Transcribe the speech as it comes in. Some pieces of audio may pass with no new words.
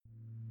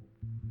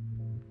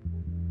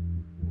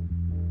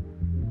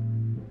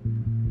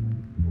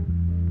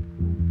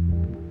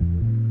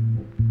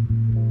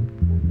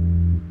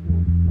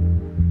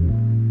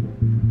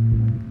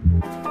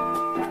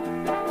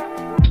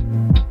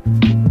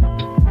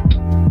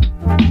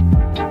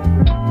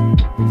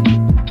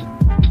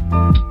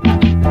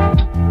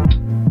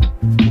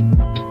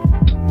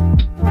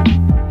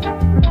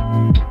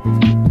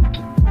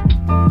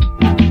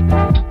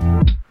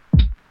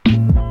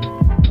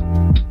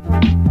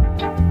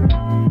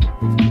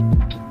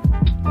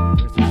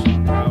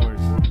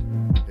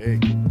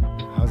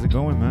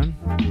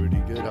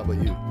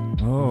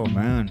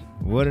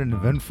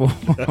eventful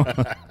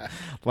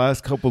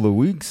last couple of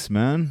weeks,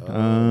 man.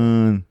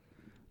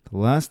 The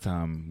last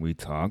time we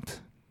talked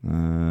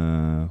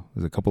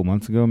was a couple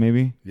months ago,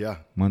 maybe. Yeah.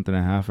 Month and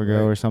a half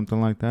ago or something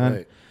like that.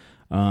 Right.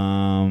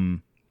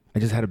 I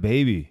just had a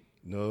baby.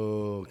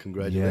 No,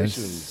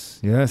 congratulations.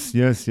 Yes.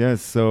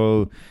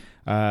 So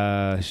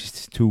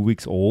she's 2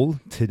 weeks old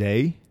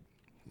today.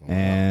 Wow.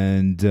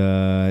 And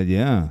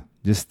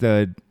just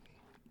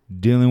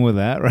dealing with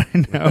that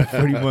right now,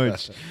 pretty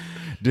much.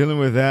 Dealing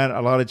with that,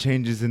 a lot of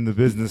changes in the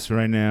business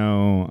right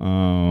now.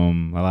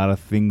 A lot of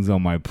things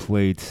on my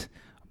plate.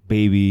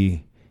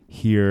 Baby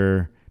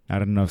here,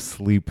 not enough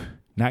sleep,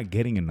 not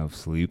getting enough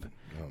sleep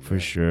for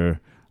sure.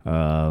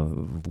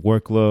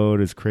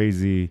 Workload is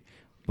crazy,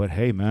 but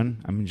hey,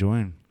 man, I'm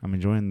enjoying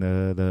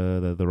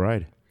the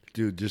ride.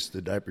 Dude, just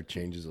the diaper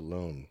changes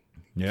alone.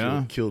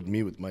 Yeah, killed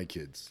me with my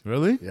kids.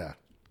 Really? Yeah.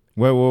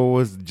 What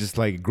was just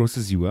like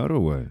grosses you out or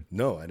what?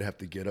 No, I'd have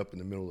to get up in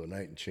the middle of the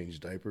night and change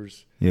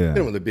diapers. Yeah. You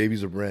know, when the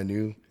babies are brand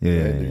new,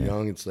 they're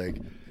young, it's like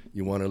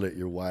you want to let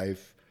your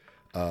wife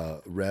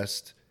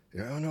rest.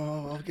 You're, oh,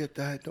 no, I'll get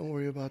that. Don't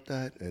worry about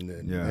that. And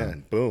then,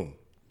 man, boom.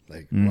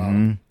 Like,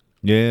 wow.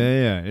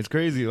 Yeah. It's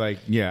crazy. Like,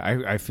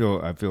 I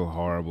feel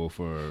horrible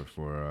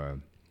for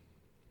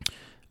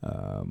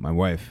my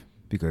wife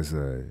because,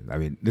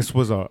 this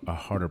was a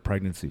harder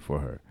pregnancy for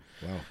her.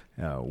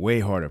 Wow. Way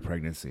harder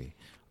pregnancy.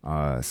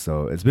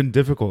 So it's been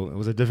difficult. It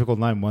was a difficult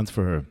 9 months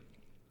for her.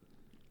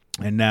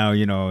 And now,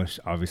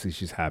 obviously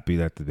she's happy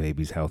that the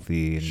baby's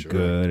healthy and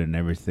good and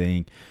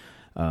everything.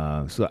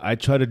 So I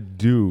try to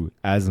do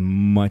as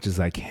much as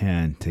I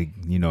can to,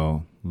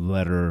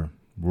 let her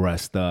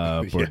rest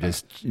up or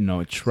just,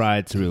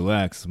 try to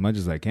relax as much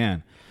as I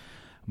can.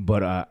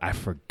 But I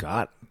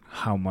forgot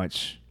how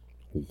much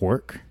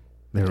work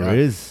there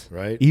is,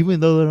 right?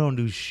 Even though they don't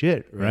do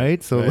shit,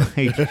 right? So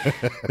like,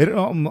 they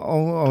don't,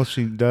 all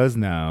she does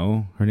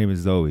now. Her name is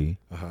Zoe,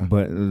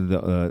 but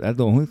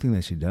the only thing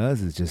that she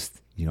does is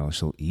just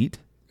she'll eat.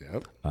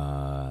 Yep.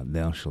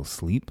 Then she'll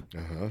sleep,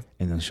 and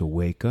then she'll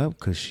wake up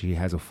because she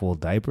has a full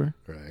diaper,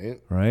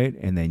 right,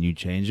 and then you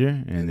change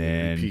her, and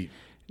then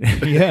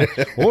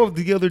repeat. Well,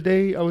 the other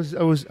day I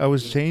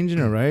was changing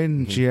her, right,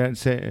 and she had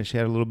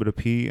a little bit of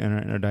pee in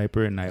her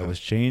diaper, and I was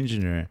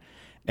changing her.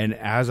 And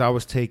as I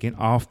was taking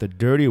off the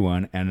dirty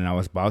one and I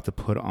was about to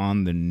put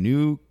on the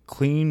new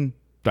clean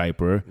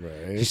diaper,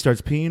 she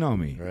starts peeing on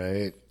me.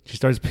 Right. She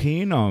starts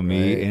peeing on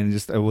me and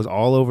it was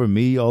all over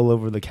me, all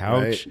over the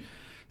couch. Right.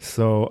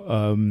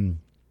 So,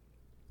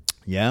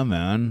 yeah,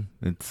 man.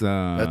 It's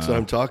that's what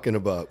I'm talking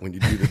about when you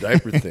do the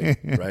diaper thing,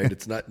 right?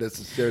 It's not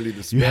necessarily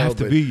the smell,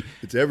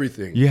 it's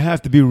everything. You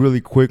have to be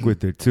really quick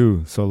with it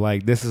too. So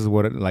like this is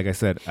what, like I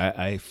said,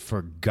 I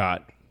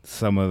forgot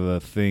some of the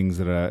things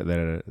that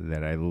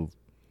I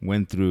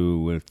went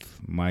through with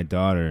my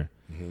daughter,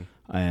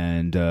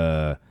 and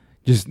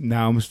just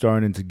now I'm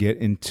starting to get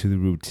into the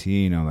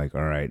routine. I'm like,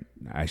 all right,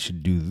 I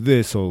should do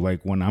this. So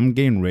like when I'm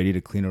getting ready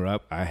to clean her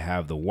up, I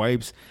have the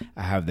wipes,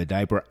 I have the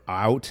diaper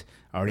out.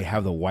 I already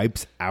have the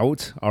wipes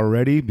out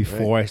already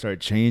before I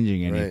start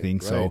changing anything.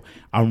 So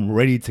I'm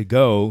ready to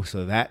go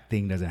so that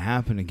thing doesn't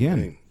happen again.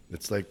 Right.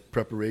 It's like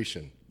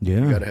preparation.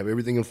 Yeah. You got to have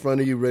everything in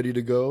front of you ready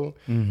to go.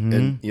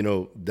 And,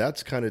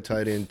 that's kind of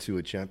tied into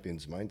a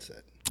champion's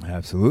mindset.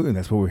 Absolutely.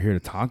 That's what we're here to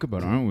talk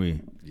about, aren't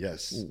we?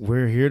 Yes.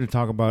 We're here to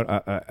talk about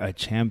a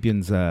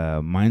champion's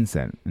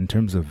mindset in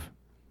terms of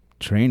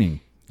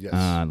training. Yes.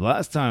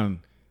 Last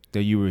time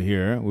that you were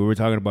here, we were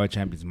talking about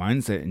champion's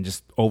mindset and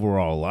just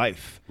overall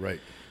life. Right.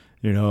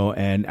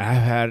 And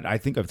I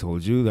think I've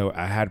told you that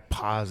I had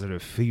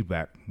positive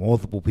feedback.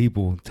 Multiple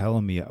people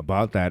telling me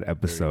about that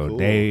episode. Cool.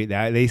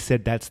 They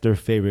said that's their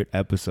favorite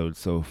episode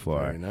so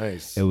far. Very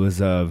nice. It was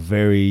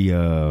very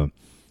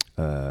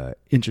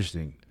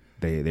interesting.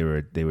 They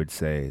would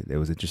say it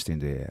was interesting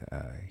to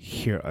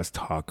hear us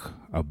talk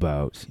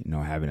about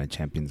having a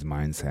champion's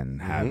mindset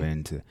and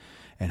having to,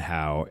 and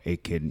how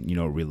it can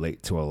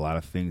relate to a lot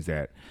of things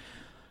that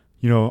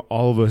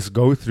all of us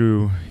go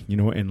through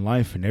in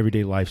life and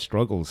everyday life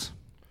struggles.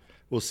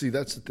 Well, see,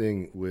 that's the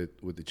thing with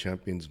the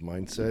champion's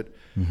mindset.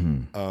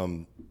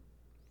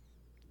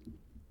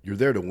 You're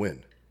there to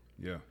win.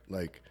 Yeah.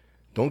 Like,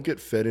 don't get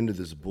fed into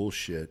this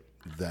bullshit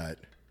that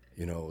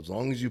as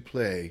long as you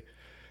play.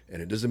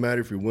 And it doesn't matter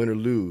if you win or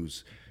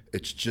lose.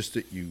 It's just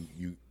that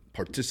you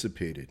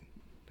participated.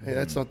 Hey,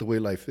 that's not the way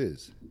life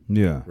is.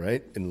 Yeah.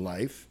 Right? In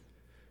life,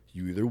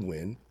 you either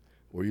win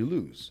or you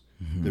lose.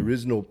 There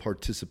is no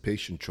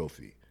participation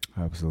trophy.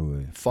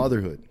 Absolutely.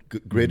 Fatherhood,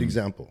 great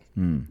example.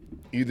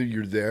 Either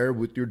you're there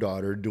with your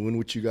daughter doing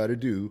what you got to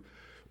do,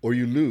 or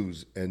you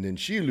lose, and then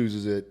she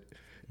loses it,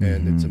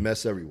 and it's a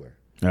mess everywhere.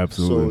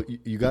 Absolutely.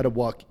 So you got to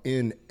walk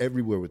in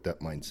everywhere with that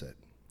mindset.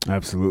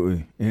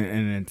 Absolutely.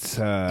 And it's...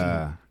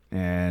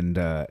 And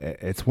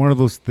it's one of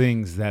those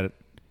things that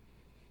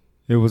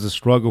it was a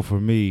struggle for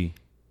me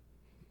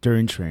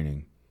during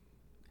training,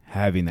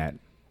 having that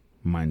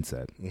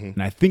mindset.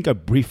 And I think I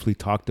briefly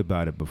talked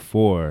about it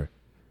before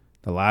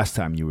the last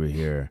time you were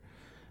here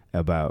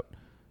about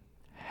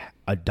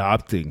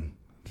adopting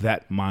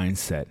that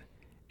mindset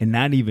and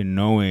not even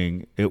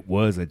knowing it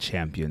was a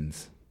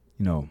champion's,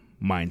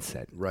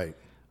 mindset. Right.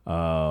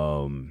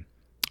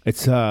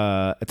 There's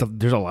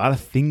a lot of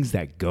things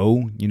that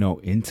go,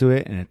 into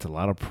it, and it's a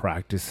lot of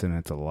practice, and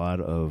it's a lot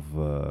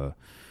of,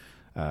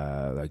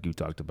 like you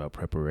talked about,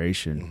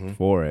 preparation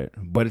for it.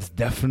 But it's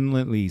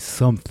definitely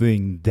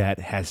something that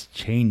has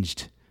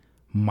changed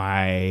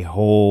my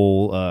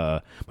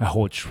whole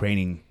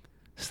training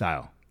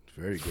style.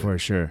 Very good. For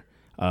sure.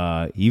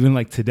 Even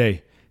like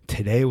today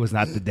was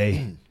not the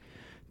day.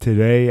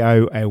 Today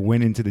I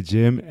went into the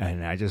gym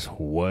and I just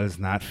was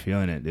not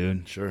feeling it,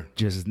 dude. Sure.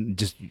 Just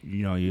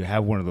you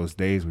have one of those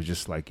days where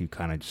just like you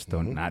kind of just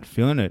don't not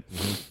feeling it.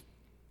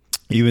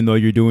 Even though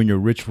you're doing your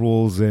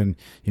rituals, and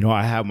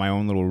I have my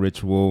own little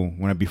ritual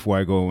before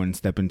I go and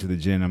step into the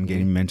gym. I'm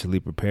getting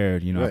mentally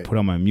prepared. Right. I put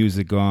on my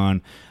music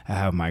on. I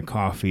have my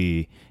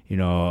coffee.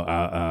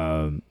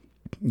 I'm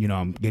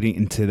getting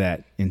into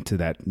that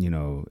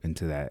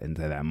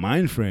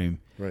mind frame.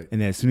 Right.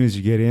 And as soon as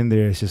you get in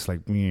there, it's just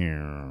like,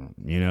 and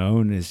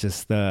it's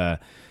just,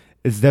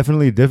 it's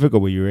definitely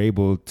difficult, but you're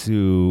able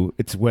to,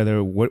 it's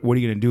whether, what are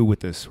you going to do with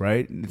this,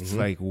 right? It's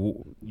like,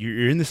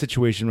 you're in the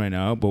situation right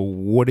now, but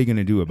what are you going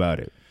to do about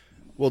it?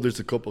 Well,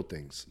 there's a couple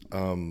things.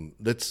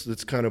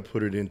 Let's kind of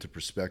put it into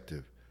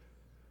perspective.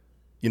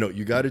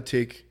 You got to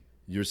take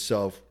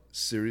yourself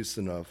serious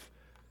enough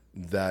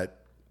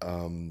that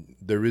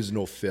there is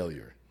no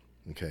failure.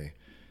 Okay.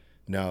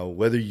 Now,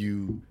 whether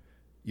you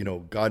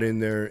got in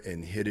there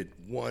and hit it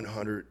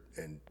 100%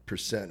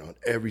 on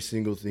every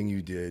single thing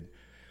you did,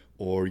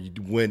 or you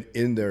went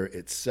in there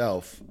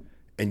itself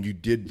and you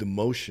did the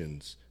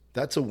motions,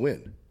 that's a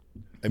win.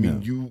 I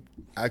mean, you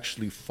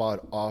actually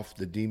fought off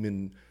the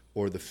demon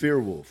or the fear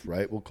wolf,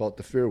 right? We'll call it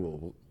the fear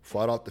wolf.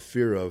 Fought off the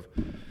fear of,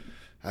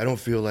 I don't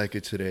feel like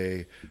it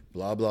today,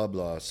 blah, blah,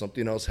 blah.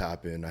 Something else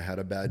happened. I had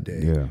a bad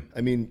day. Yeah.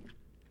 I mean,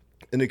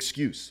 an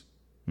excuse,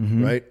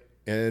 right?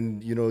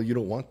 And, you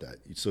don't want that.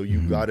 So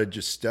you got to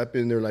just step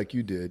in there like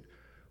you did,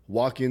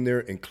 walk in there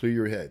and clear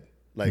your head.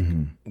 Like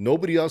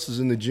nobody else is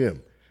in the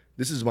gym.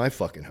 This is my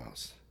fucking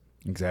house.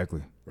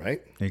 Exactly.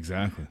 Right?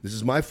 Exactly. This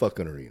is my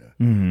fucking arena.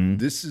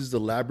 This is the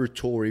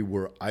laboratory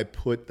where I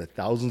put the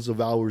thousands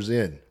of hours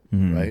in,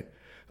 right?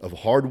 Of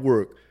hard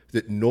work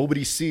that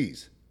nobody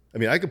sees. I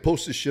mean, I could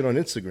post this shit on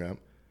Instagram.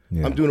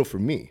 Yeah. I'm doing it for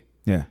me.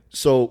 Yeah.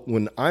 So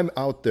when I'm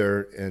out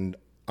there and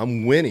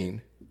I'm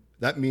winning,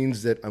 that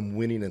means that I'm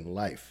winning in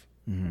life.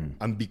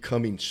 I'm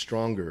becoming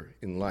stronger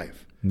in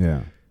life.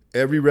 Yeah.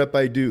 Every rep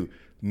I do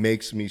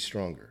makes me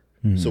stronger.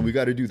 So we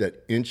got to do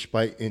that inch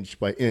by inch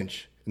by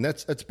inch. And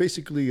that's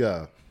basically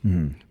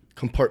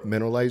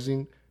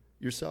compartmentalizing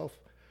yourself.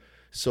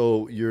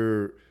 So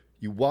you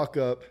walk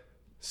up,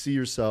 see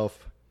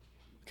yourself,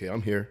 okay,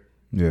 I'm here.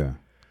 Yeah.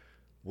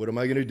 What am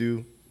I going to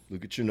do?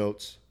 Look at your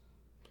notes,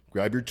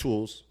 grab your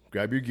tools,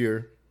 grab your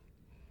gear,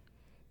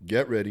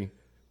 get ready,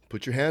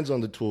 put your hands on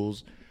the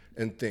tools,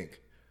 and think,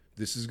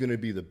 this is going to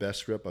be the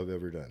best rep I've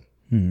ever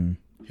done.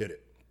 Hit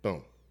it.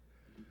 Boom.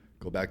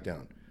 Go back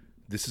down.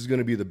 This is going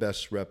to be the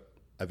best rep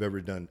I've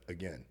ever done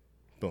again.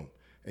 Boom.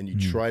 And you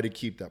try to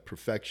keep that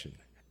perfection.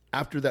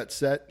 After that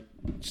set,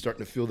 you're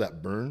starting to feel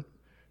that burn,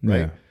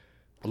 right? Yeah.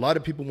 A lot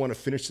of people want to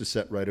finish the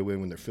set right away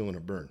when they're feeling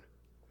a burn.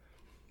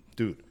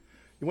 Dude,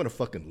 you want to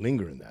fucking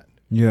linger in that.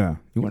 Yeah.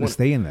 You want to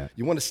stay in that.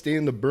 You want to stay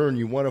in the burn.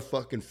 You want to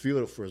fucking feel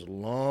it for as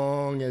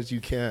long as you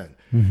can.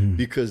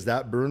 Because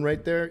that burn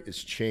right there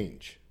is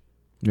change.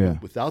 Yeah.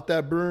 Without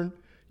that burn,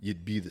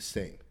 you'd be the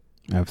same.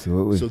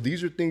 Absolutely. So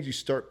these are things you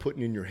start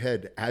putting in your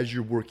head as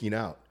you're working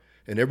out.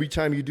 And every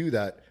time you do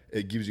that,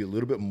 it gives you a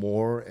little bit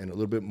more and a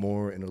little bit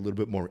more and a little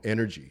bit more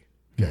energy.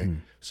 Okay.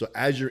 So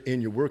as you're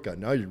in your workout,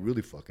 now you're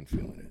really fucking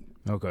feeling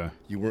it. Okay.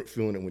 You weren't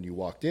feeling it when you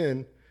walked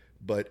in,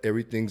 but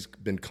everything's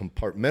been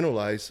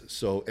compartmentalized.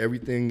 So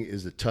everything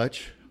is a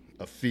touch,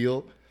 a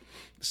feel,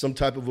 some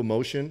type of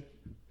emotion.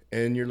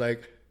 And you're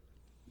like,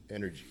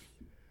 energy,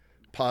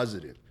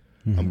 positive.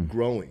 I'm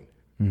growing.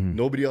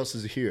 Nobody else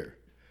is here.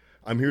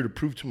 I'm here to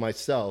prove to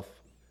myself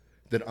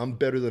that I'm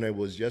better than I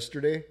was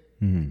yesterday.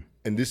 And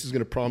this is going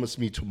to promise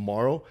me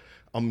tomorrow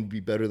I'm going to be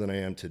better than I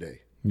am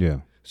today.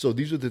 Yeah. So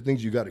these are the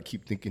things you got to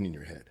keep thinking in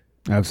your head.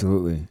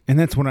 Absolutely. And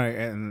that's when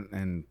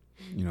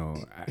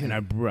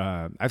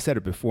I've said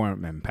it before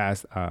in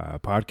past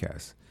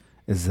podcasts,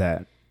 is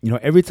that,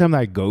 every time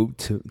I go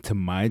to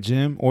my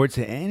gym or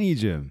to any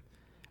gym,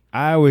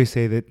 I always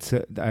say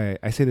that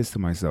I say this to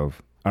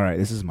myself. All right,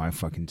 this is my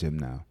fucking gym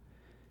now.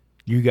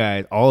 You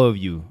guys, all of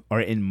you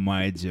are in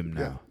my gym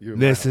now. Yeah,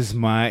 this is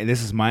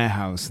my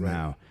house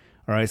now.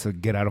 All right, so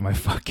get out of my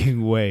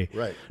fucking way.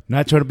 Right.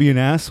 Not trying to be an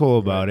asshole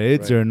about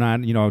it, right. or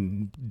not,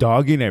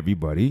 dogging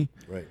everybody.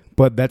 Right.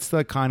 But that's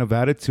the kind of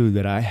attitude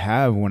that I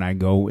have when I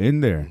go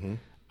in there.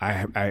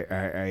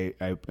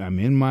 I'm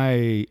in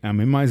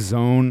my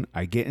zone.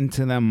 I get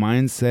into that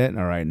mindset.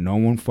 All right, no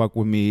one fuck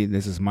with me.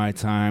 This is my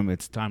time.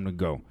 It's time to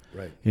go.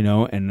 Right.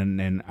 And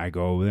then I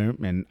go over there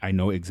and I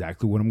know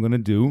exactly what I'm gonna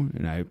do,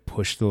 and I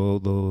push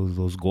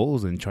those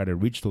goals and try to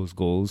reach those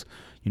goals,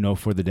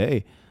 for the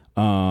day.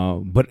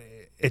 But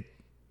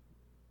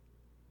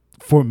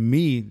for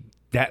me,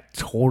 that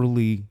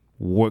totally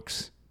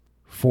works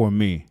for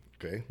me.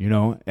 Okay. You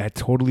know, that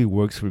totally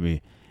works for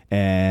me.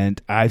 And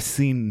I've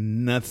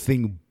seen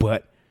nothing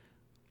but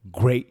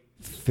great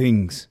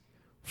things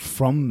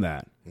from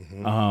that.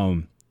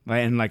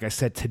 And like I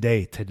said,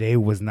 today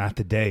was not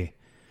the day.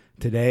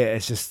 Today,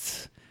 it's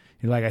just,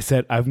 like I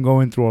said, I'm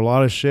going through a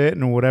lot of shit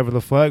and whatever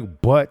the fuck,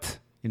 but,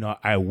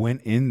 I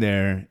went in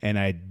there and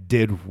I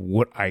did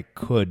what I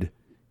could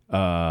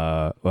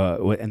and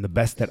the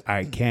best that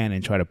I can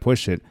and try to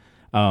push it.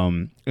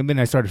 And then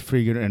I started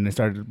figuring and I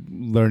started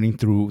learning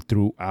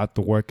throughout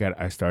the workout.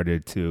 I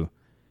started to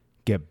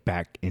get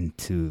back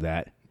into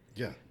that.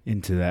 Yeah.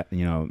 Into that,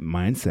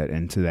 mindset,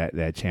 into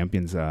that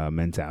champion's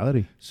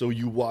mentality. So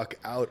you walk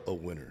out a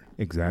winner.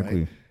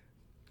 Exactly. Right?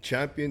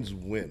 Champions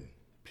win,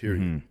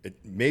 period.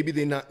 Maybe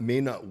they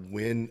may not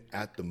win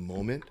at the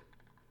moment,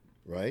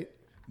 right?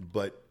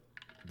 But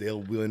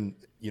they'll win,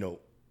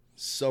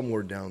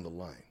 somewhere down the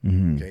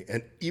line. Okay.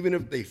 And even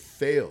if they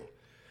fail,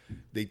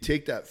 they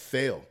take that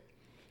fail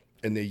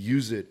and they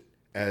use it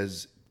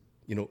as,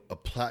 a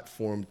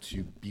platform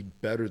to be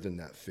better than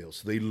that fail.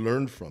 So they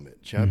learn from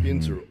it.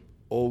 Champions are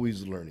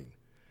always learning.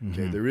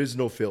 Okay. There is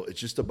no fail. It's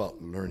just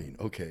about learning.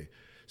 Okay.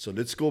 So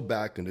let's go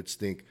back and let's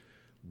think,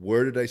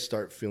 where did I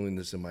start feeling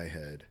this in my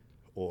head?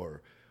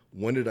 Or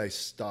when did I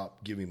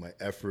stop giving my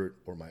effort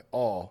or my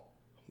all?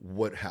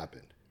 What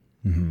happened?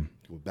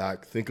 Go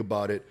back, think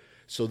about it.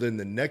 So then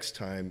the next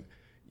time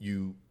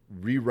you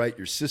rewrite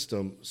your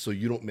system so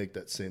you don't make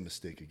that same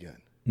mistake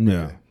again.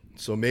 Yeah. Okay?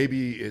 So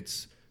maybe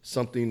it's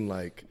something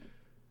like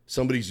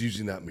somebody's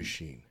using that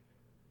machine.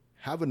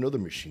 Have another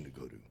machine to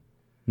go to.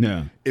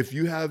 Yeah. If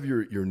you have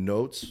your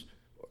notes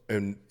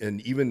and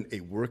even a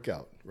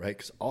workout, right?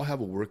 Because I'll have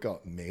a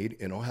workout made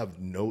and I'll have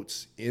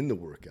notes in the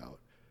workout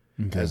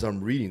as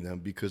I'm reading them,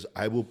 because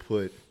I will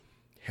put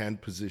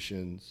hand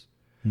positions,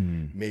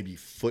 maybe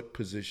foot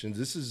positions.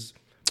 This is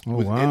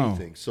with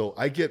anything. So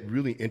I get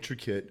really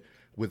intricate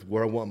with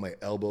where I want my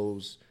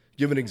elbows.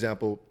 Give an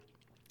example.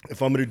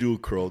 If I'm going to do a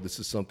curl, this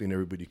is something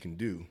everybody can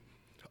do.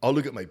 I'll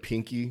look at my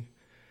pinky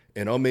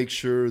and I'll make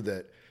sure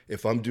that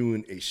if I'm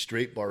doing a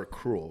straight bar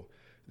curl,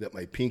 that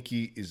my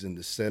pinky is in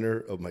the center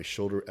of my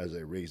shoulder as I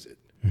raise it.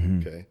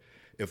 Okay.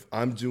 If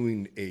I'm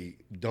doing a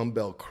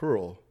dumbbell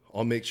curl,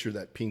 I'll make sure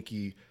that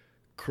pinky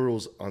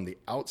curls on the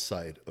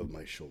outside of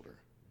my shoulder.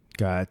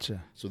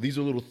 Gotcha. So these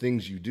are little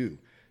things you do.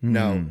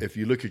 Now, if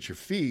you look at your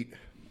feet,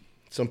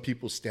 some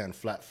people stand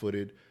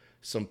flat-footed,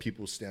 some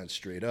people stand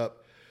straight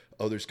up,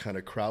 others kind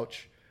of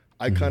crouch.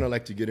 I kind of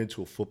like to get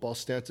into a football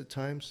stance at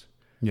times,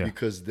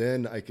 because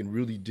then I can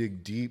really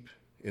dig deep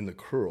in the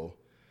curl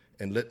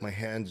and let my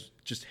hands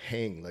just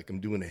hang like I'm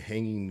doing a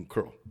hanging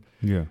curl.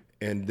 Yeah.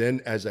 And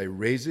then as I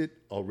raise it,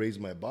 I'll raise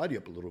my body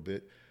up a little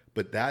bit,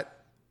 but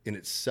that in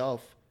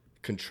itself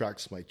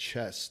contracts my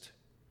chest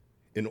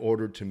in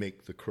order to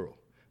make the curl.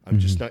 I'm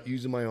just not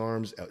using my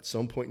arms. At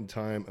some point in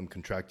time, I'm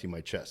contracting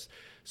my chest.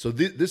 So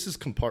this is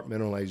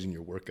compartmentalizing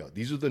your workout.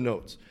 These are the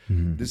notes.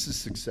 This is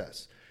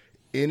success.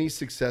 Any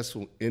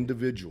successful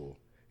individual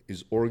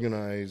is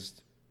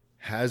organized,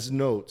 has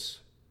notes,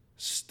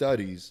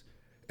 studies,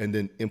 and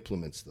then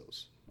implements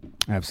those.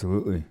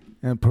 Absolutely.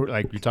 And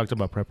like you talked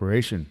about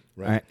preparation.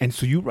 Right. And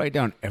so you write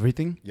down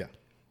everything? Yeah.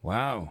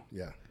 Wow.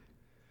 Yeah.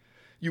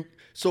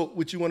 So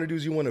what you want to do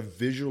is you want to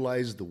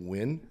visualize the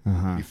win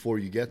before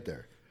you get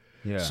there.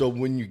 Yeah. So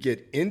when you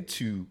get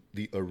into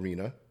the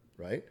arena,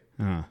 right,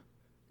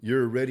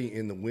 you're already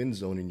in the win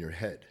zone in your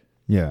head.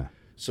 Yeah.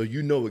 So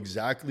you know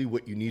exactly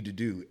what you need to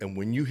do. And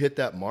when you hit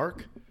that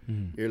mark,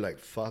 you're like,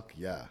 fuck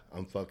yeah,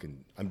 I'm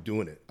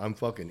doing it. I'm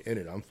fucking in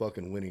it. I'm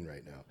fucking winning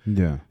right now.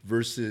 Yeah.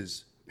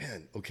 Versus,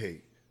 man,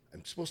 okay,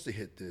 I'm supposed to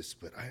hit this,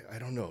 but I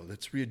don't know.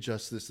 Let's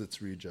readjust this.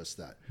 Let's readjust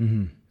that.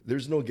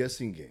 There's no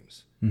guessing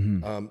games.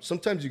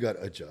 Sometimes you got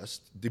to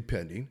adjust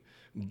depending.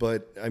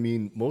 But I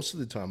mean, most of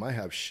the time I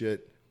have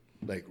shit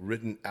like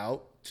written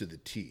out to the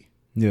T.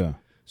 Yeah.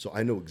 So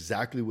I know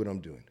exactly what I'm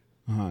doing.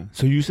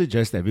 So you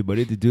suggest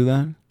everybody to do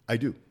that? I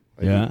do.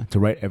 I do. To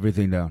write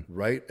everything down.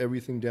 Write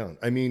everything down.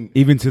 I mean,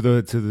 even to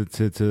the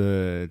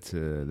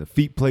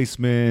feet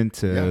placement,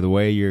 to the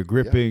way you're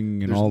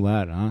gripping and all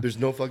that, huh? There's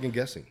no fucking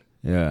guessing.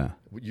 Yeah.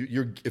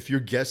 If you're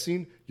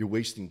guessing, you're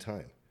wasting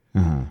time.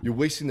 You're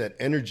wasting that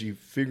energy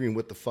figuring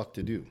what the fuck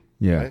to do.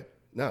 Yeah. Right?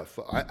 No,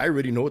 I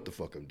already know what the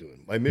fuck I'm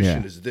doing. My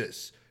mission is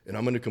this, and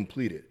I'm going to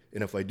complete it.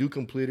 And if I do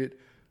complete it,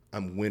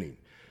 I'm winning.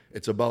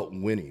 It's about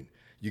winning.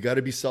 You got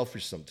to be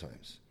selfish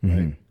sometimes,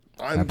 right?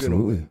 I'm going to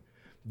win.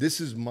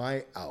 This is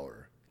my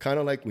hour. Kind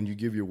of like when you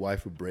give your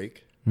wife a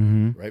break,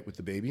 right, with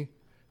the baby.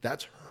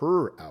 That's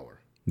her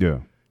hour. Yeah.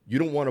 You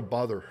don't want to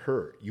bother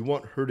her. You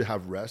want her to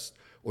have rest,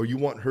 or you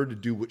want her to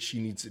do what she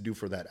needs to do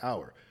for that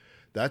hour.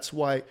 That's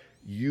why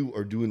you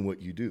are doing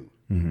what you do.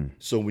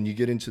 So when you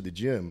get into the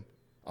gym,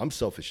 I'm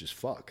selfish as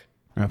fuck.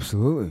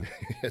 Absolutely.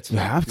 You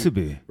have to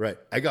be. Right.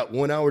 I got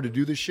 1 hour to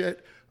do this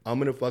shit. I'm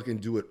going to fucking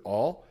do it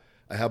all.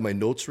 I have my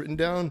notes written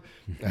down.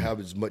 I have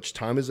as much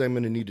time as I'm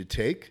going to need to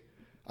take.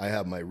 I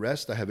have my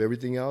rest. I have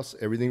everything else,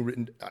 everything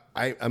written.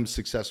 I'm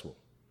successful.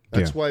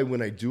 That's why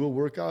when I do a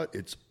workout,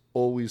 it's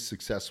always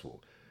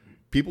successful.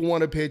 people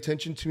want to pay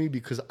attention to me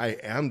because I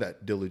am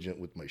that diligent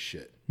with my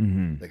shit.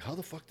 Mm-hmm. Like, how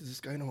the fuck does this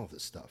guy know all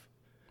this stuff?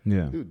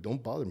 Yeah. Dude,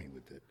 don't bother me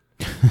with it.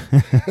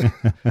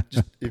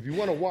 Just, if you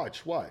want to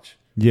watch.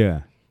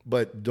 Yeah.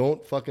 But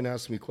don't fucking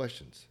ask me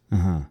questions.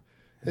 Uh-huh.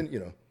 And, you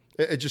know,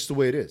 it's just the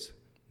way it is.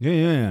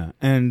 Yeah.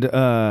 And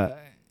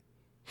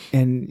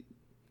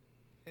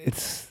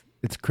it's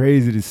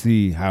crazy to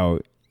see how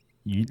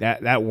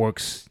that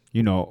works,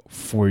 you know,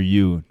 for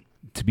you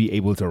to be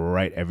able to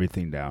write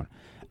everything down.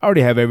 I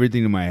already have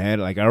everything in my head.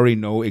 Like, I already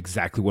know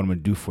exactly what I'm going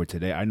to do for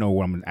today. I know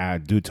what I'm going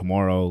to do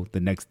tomorrow, the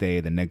next day,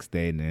 and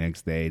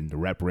the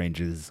rep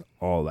ranges,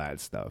 all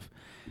that stuff.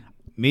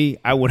 Me,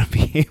 I wouldn't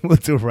be able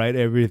to write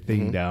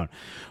everything down.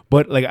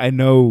 But, like, I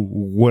know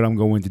what I'm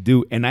going to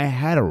do. And I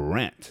had a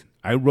rant.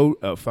 I wrote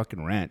a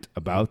fucking rant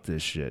about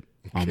this shit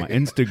on my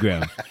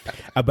Instagram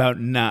about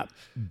not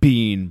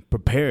being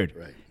prepared.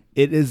 Right.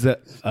 It is a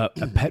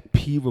pet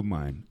peeve of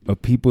mine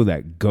of people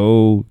that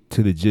go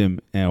to the gym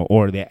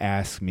or they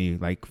ask me,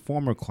 like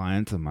former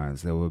clients of mine,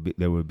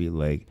 they would be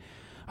like,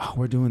 "Oh,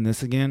 we're doing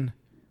this again,"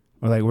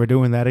 or like, "We're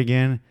doing that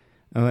again,"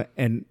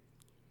 and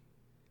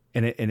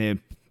it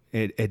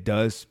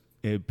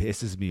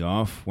pisses me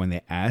off when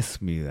they ask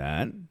me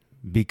that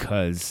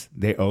because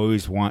they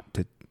always want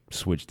to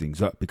switch things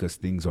up because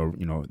things are,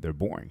 you know, they're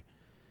boring,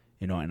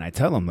 you know. And I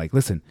tell them, like,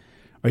 listen,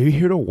 are you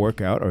here to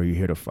work out or are you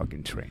here to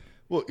fucking train?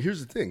 Well,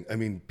 here's the thing. I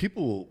mean,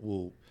 people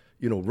will,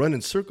 you know, run in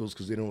circles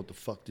because they don't know what the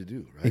fuck to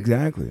do, right?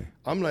 Exactly.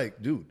 I'm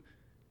like, dude,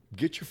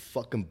 get your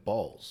fucking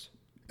balls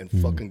and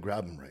fucking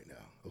grab them right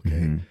now,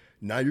 okay?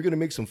 Now you're going to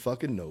make some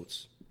fucking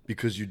notes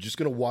because you're just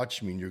going to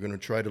watch me and you're going to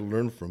try to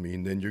learn from me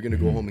and then you're going to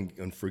go home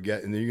and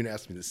forget and then you're going to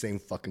ask me the same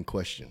fucking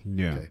question,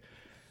 Yeah. okay?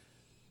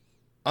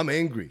 I'm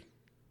angry,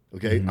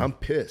 okay? I'm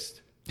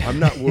pissed. I'm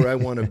not where I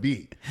want to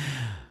be.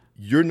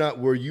 You're not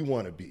where you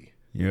want to be.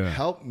 Yeah.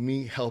 Help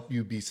me help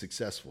you be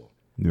successful.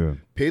 Yeah.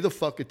 Pay the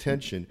fuck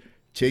attention,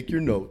 take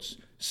your notes,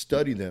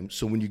 study them,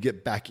 so when you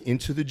get back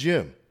into the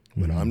gym,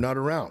 when I'm not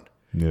around,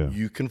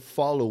 you can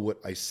follow what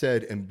I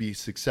said and be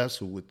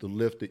successful with the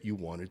lift that you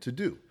wanted to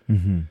do.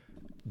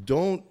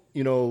 Don't,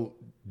 you know,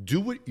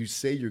 do what you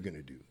say you're going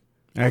to do.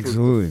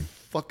 Absolutely.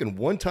 Fucking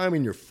one time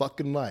in your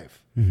fucking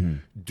life,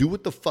 do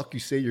what the fuck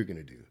you say you're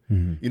going to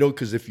do. You know,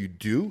 because if you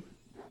do,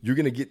 you're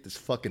going to get this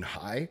fucking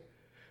high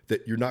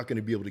that you're not going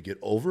to be able to get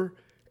over,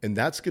 and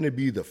that's going to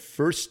be the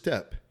first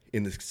step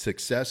in the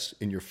success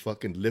in your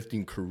fucking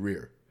lifting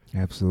career.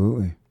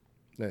 Absolutely.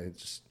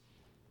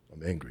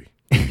 I'm angry.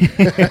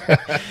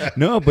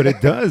 No, but it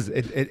does.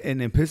 It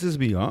pisses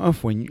me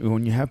off when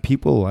you have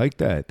people like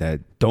that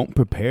don't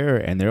prepare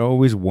and they're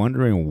always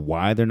wondering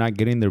why they're not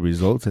getting the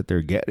results that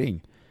they're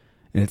getting.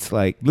 And it's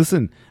like,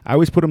 listen, I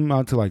always put them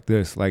out to like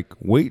this, like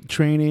weight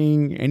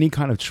training, any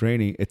kind of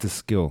training, it's a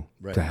skill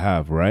to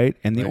have, right?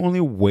 And the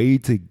only way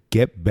to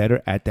get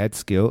better at that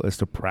skill is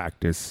to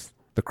practice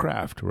the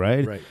craft,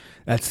 right? Right.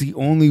 That's the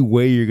only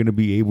way you're going to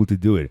be able to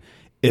do it.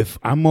 If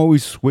I'm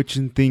always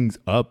switching things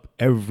up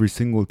every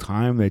single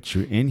time that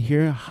you're in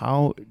here,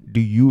 how do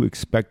you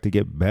expect to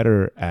get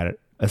better at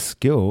a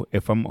skill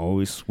if I'm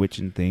always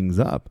switching things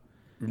up?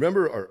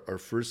 Remember our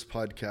first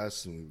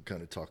podcast and we were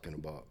kind of talking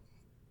about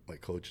my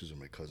coaches or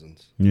my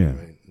cousins? Yeah.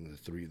 Right? And the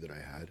three that I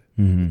had.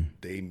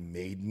 They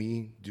made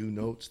me do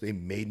notes. They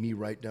made me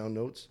write down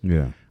notes.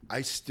 Yeah.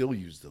 I still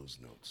use those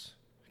notes.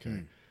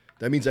 Okay.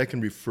 That means I can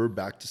refer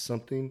back to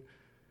something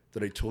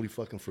that I totally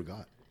fucking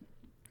forgot.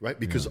 Right?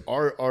 Because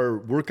our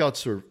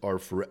workouts are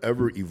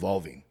forever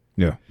evolving.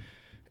 Yeah.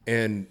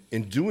 And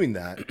in doing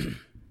that,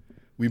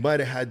 we might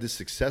have had this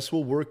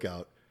successful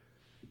workout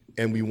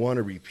and we want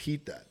to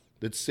repeat that.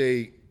 Let's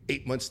say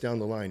 8 months down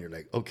the line, you're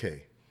like,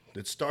 okay,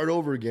 let's start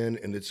over again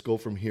and let's go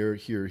from here.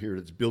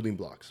 It's building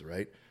blocks,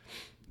 right?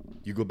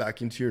 You go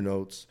back into your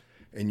notes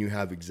and you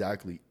have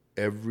exactly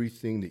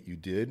everything that you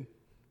did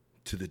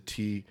to the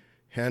T,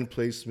 hand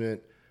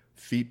placement,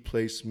 feet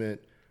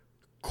placement,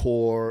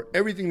 core,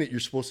 everything that you're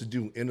supposed to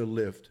do in a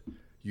lift,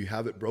 you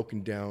have it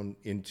broken down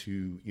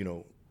into, you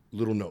know,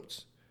 little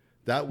notes.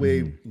 That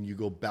way, when you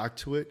go back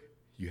to it,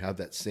 you have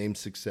that same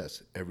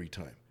success every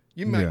time.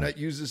 You might not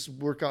use this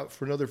workout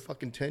for another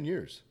fucking 10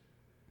 years.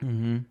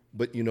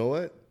 But you know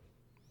what?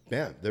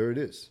 Bam, there it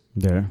is.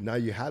 There. Now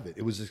you have it.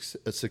 It was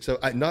a success.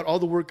 Not all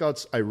the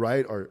workouts I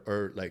write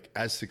are like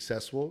as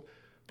successful,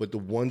 but the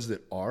ones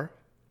that are,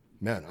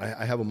 man,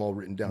 I have them all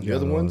written down. The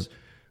other ones,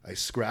 I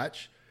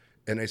scratch.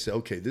 And I say,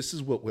 okay, this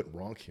is what went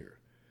wrong here.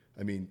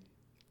 I mean,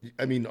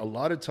 a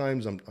lot of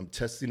times I'm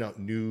testing out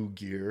new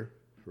gear,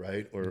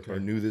 right? Or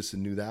new this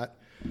and new that.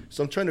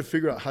 So I'm trying to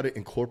figure out how to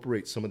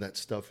incorporate some of that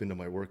stuff into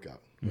my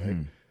workout, right?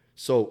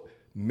 So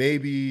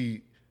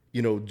maybe,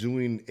 you know,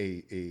 doing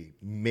a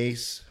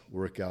mace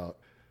workout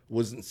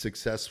wasn't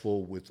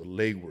successful with a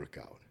leg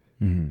workout.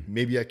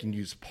 Maybe I can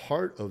use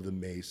part of the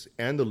mace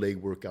and the leg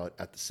workout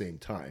at the same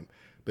time,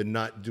 but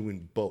not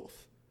doing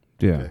both.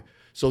 Yeah. Okay?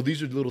 So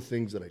these are little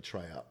things that I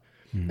try out.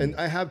 And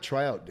I have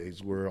tryout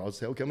days where I'll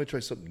say, okay, I'm going to try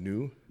something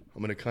new.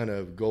 I'm going to kind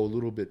of go a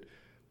little bit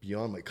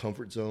beyond my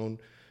comfort zone,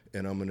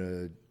 and I'm going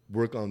to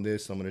work on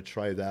this. I'm going to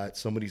try that.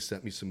 Somebody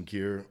sent me some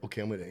gear.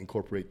 Okay, I'm going to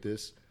incorporate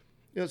this.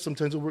 You know,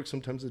 sometimes it works,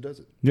 sometimes it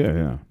doesn't.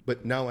 Yeah.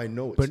 But now I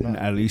know it's But not.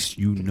 at least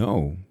you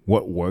know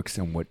what works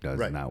and what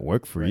does not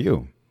work for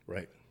you.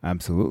 Right.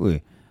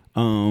 Absolutely.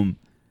 And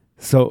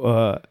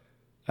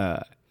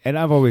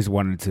I've always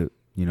wanted to,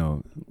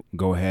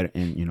 go ahead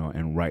and,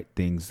 and write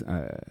things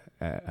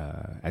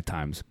at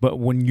times. But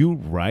when you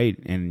write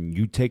and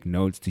you take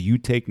notes, do you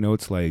take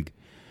notes like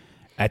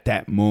at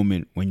that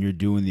moment when you're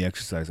doing the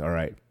exercise? All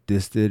right,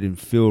 this didn't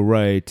feel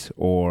right,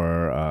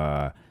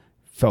 or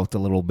felt a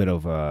little bit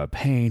of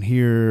pain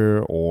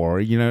here,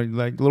 or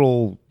like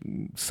little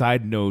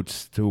side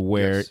notes to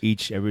where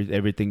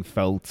everything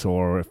felt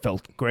or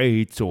felt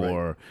great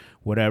or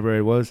whatever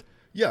it was.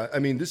 Yeah, I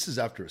mean, this is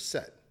after a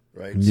set,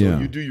 right? Yeah.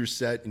 So you do your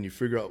set and you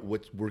figure out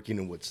what's working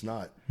and what's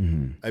not.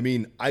 I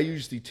mean, I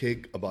usually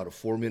take about a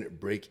 4-minute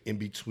break in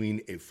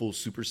between a full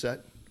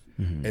superset,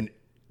 and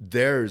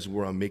there's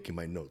where I'm making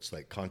my notes,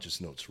 like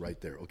conscious notes right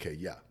there. Okay,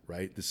 yeah,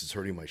 right? This is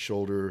hurting my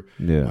shoulder.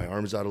 Yeah. My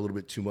arm's out a little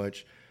bit too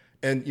much.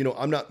 And,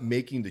 I'm not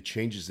making the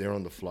changes there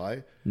on the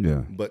fly.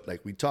 Yeah. But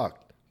like we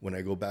talked, when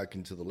I go back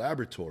into the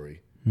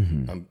laboratory,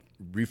 I'm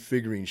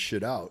refiguring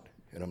shit out.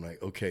 And I'm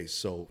like, okay,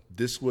 so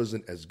this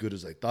wasn't as good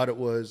as I thought it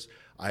was.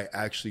 I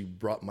actually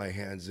brought my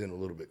hands in a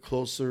little bit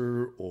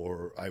closer,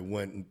 or I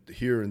went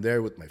here and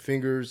there with my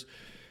fingers.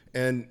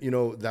 And,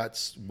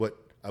 that's what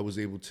I was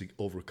able to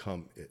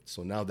overcome it.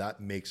 So now that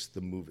makes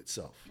the move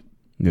itself.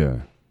 Yeah.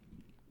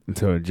 And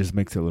so it just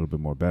makes it a little bit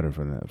more better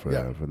for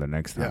the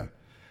next time.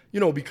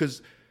 Yeah.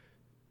 Because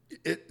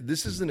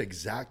this is an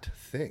exact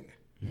thing.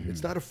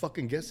 It's not a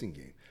fucking guessing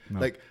game.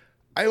 No. Like,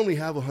 I only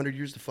have 100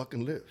 years to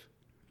fucking live.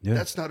 Yeah.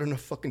 That's not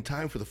enough fucking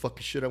time for the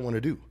fucking shit I want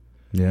to do.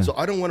 Yeah. So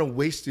I don't want to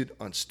waste it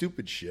on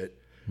stupid shit,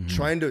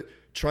 trying to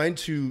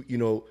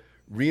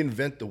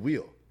reinvent the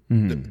wheel.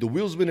 The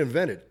wheel's been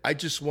invented. I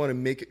just want to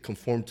make it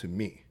conform to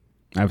me.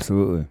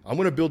 Absolutely. I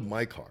want to build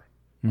my car.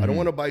 I don't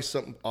want to buy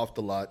something off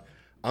the lot.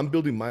 I'm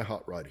building my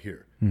hot rod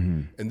here.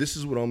 And this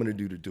is what I'm going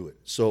to do it.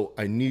 So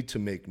I need to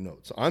make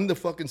notes. I'm the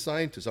fucking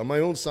scientist. I'm my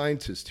own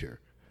scientist here.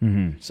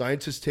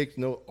 Scientists take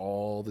note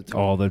all the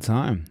time. All the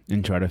time.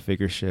 And try to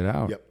figure shit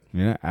out. Yep.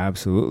 Yeah,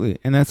 absolutely.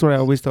 And that's what I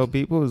always tell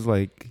people is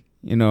like,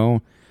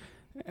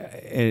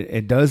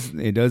 it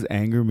does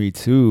anger me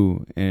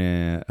too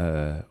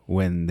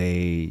when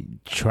they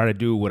try to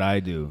do what I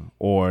do,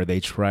 or they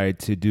try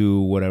to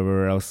do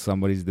whatever else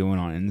somebody's doing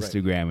on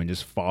Instagram and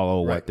just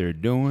follow what they're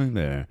doing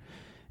there.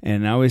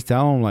 And I always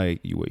tell them,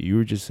 like, what you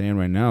were just saying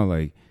right now,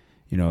 like,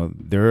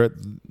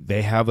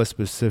 they have a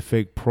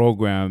specific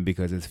program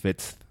because it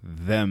fits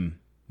them,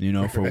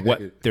 for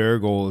what their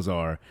goals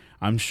are.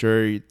 I'm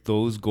sure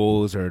those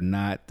goals are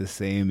not the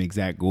same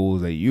exact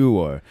goals that you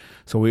are.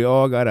 So we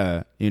all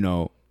gotta,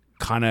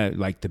 kind of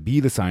like to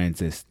be the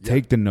scientist,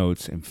 take the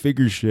notes and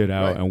figure shit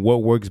out and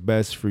what works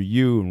best for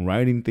you, and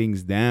writing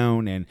things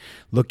down and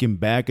looking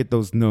back at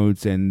those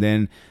notes, and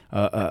then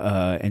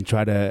and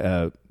try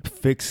to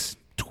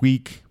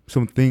tweak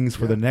some things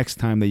for the next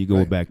time that you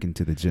go back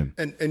into the gym.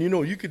 And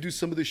you could do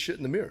some of this shit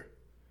in the mirror.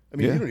 I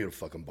mean, you don't need a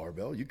fucking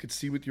barbell. You could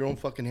see with your own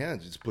fucking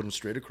hands. Just put them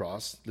straight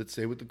across. Let's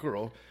say with the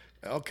girl.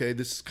 Okay,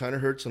 this kind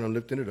of hurts, and I'm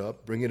lifting it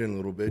up. Bring it in a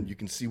little bit. You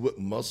can see what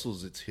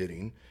muscles it's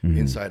hitting,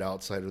 inside,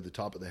 outside, or the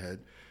top of the head,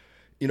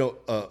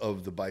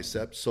 of the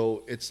bicep.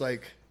 So it's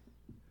like,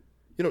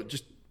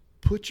 just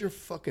put your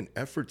fucking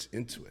efforts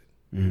into it.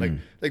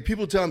 Like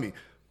people tell me,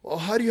 well,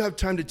 how do you have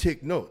time to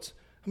take notes?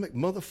 I'm like,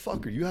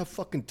 motherfucker, you have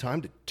fucking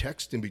time to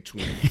text in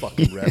between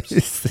fucking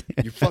reps.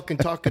 You fucking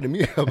talking to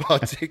me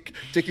about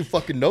taking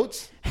fucking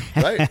notes,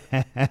 right?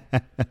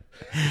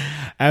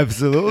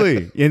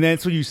 Absolutely. And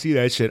that's when you see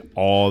that shit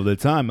all the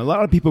time. A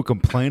lot of people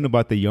complain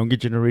about the younger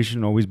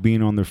generation always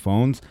being on their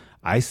phones.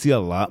 I see a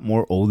lot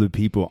more older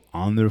people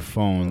on their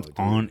phones,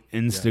 on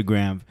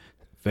Instagram,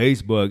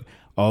 Facebook,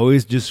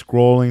 always just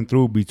scrolling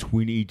through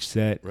between each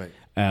set,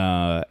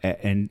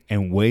 and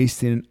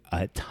wasting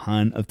a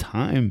ton of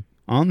time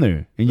on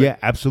there. And yeah,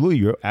 absolutely,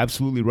 you're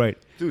absolutely right.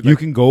 Dude, you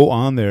can go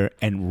on there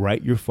and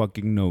write your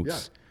fucking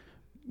notes.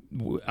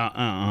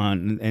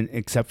 And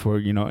except for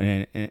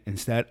and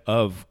instead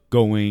of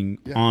going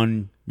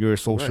on your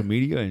social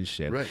media and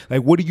shit,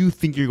 like, what do you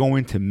think you're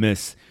going to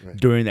miss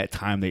during that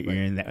time that you're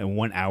in that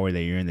 1 hour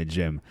that you're in the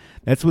gym?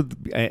 That's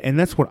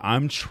what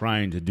I'm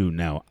trying to do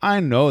now.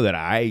 I know that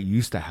I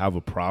used to have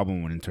a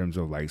problem in terms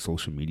of like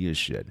social media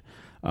shit.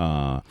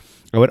 I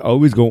would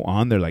always go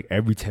on there like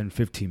every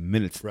 10-15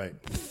 minutes,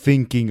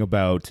 thinking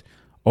about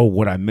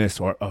what I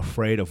missed, or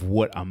afraid of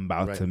what I'm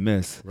about to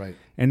miss.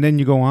 And then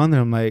you go on there,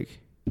 I'm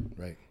like,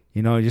 I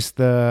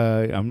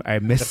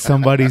missed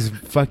somebody's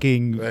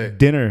fucking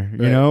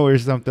dinner, or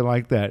something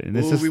like that. And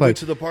it's just we like, went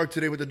to the park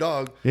today with the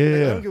dog. Yeah,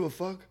 like, I don't give a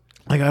fuck.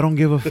 Like, I don't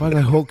give a fuck.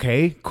 Like,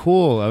 okay,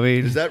 cool. I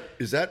mean, is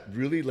that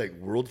really like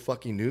world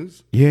fucking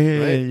news?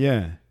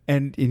 Yeah.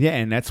 And yeah,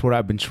 and that's what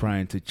I've been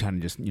trying to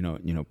just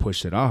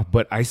push it off.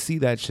 But I see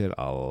that shit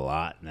a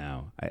lot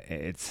now.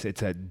 It's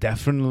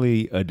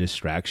definitely a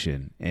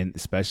distraction, and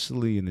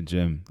especially in the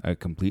gym, a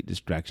complete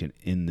distraction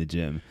in the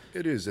gym.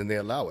 It is, and they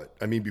allow it.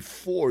 I mean,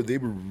 before they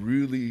were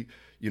really,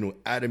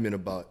 adamant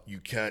about you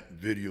can't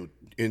video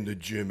in the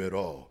gym at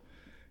all.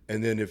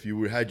 And then if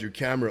you had your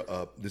camera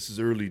up, this is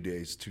early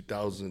days,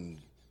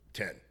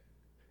 2010.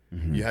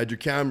 Mm-hmm. You had your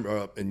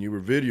camera up and you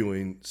were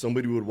videoing,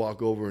 somebody would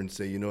walk over and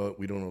say, you know what,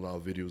 we don't allow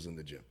videos in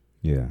the gym.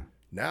 Yeah.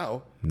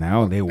 Now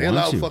they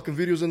allow you. fucking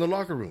videos in the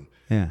locker room.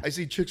 Yeah. I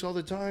see chicks all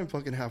the time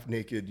fucking half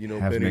naked, half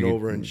bending naked,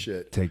 over and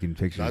shit. Taking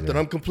pictures. Not that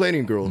I'm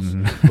complaining, girls,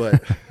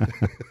 but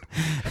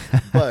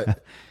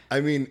but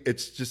I mean,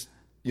 it's just,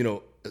 it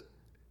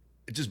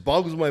just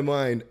boggles my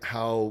mind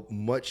how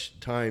much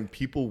time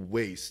people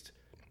waste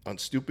on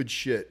stupid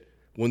shit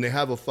when they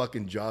have a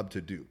fucking job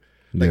to do.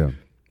 Like,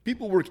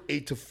 people work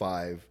 8 to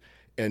 5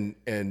 and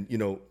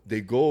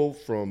they go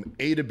from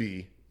A to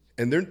B,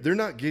 and they're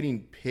not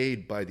getting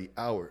paid by the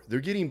hour. They're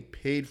getting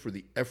paid for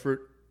the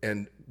effort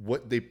and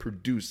what they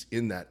produce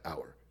in that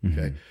hour. Okay.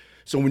 Mm-hmm.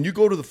 So when you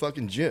go to the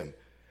fucking gym,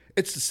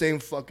 it's the same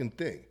fucking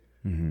thing.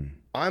 Mm-hmm.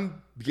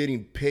 I'm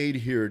getting paid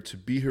here to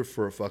be here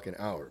for a fucking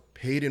hour.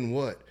 Paid in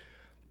what?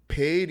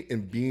 Paid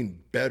in being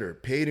better,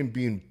 paid in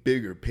being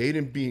bigger, paid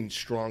in being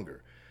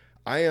stronger.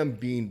 I am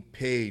being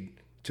paid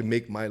to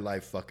make my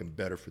life fucking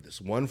better for this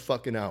one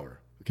fucking hour.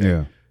 Okay.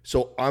 Yeah.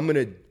 So I'm going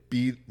to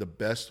be the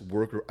best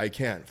worker I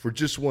can for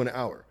just 1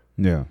 hour.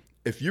 Yeah.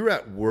 If you're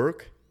at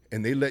work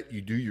and they let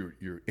you do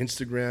your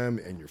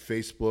Instagram and your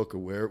Facebook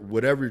or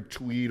whatever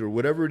tweet or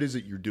whatever it is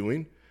that you're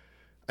doing,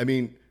 I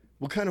mean,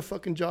 what kind of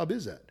fucking job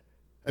is that?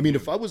 I mean,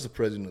 if I was the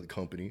president of the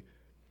company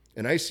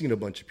and I seen a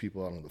bunch of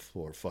people out on the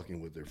floor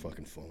fucking with their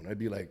fucking phone, I'd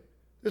be like,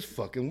 there's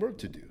fucking work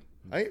to do.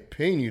 I ain't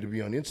paying you to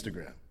be on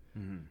Instagram.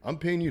 Mm-hmm. I'm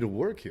paying you to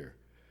work here.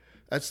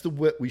 That's the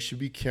what we should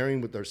be carrying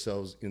with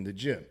ourselves in the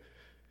gym.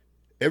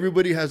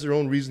 Everybody has their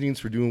own reasonings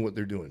for doing what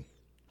they're doing.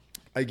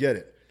 I get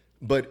it.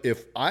 But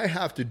if I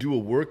have to do a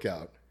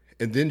workout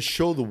and then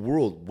show the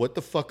world what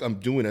the fuck I'm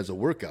doing as a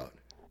workout,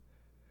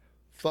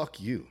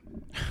 fuck you.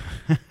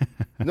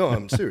 No,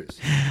 I'm serious.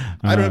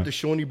 I don't have to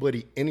show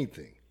anybody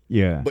anything.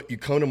 Yeah. But you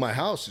come to my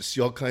house to see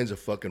all kinds of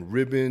fucking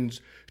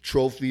ribbons,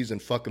 trophies, and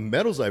fucking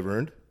medals I've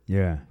earned.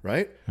 Yeah.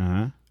 Right?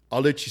 Uh-huh.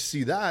 I'll let you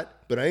see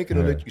that, but I ain't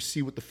going to let you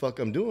see what the fuck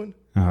I'm doing.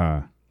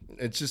 Uh-huh.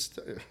 It's just...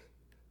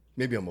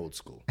 maybe I'm old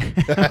school.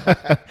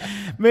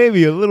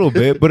 Maybe a little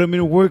bit, but I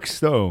mean, it works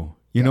though.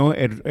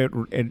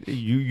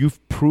 You've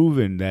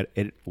proven that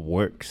it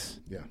works.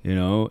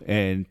 Yeah.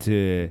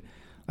 And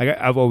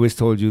I've always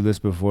told you this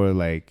before.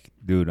 Like,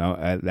 dude,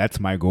 that's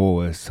my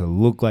goal, is to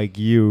look like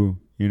you.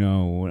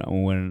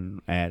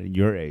 When at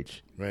your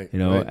age, right?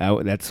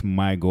 Right. That's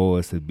my goal,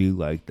 is to be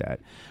like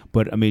that.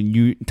 But I mean,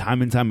 you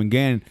time and time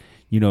again,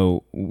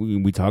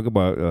 we talk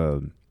about.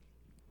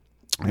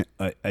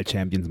 A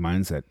champion's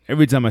mindset.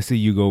 Every time I see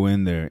you go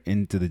in there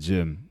into the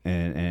gym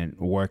and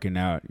working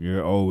out,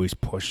 you're always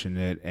pushing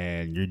it,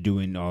 and you're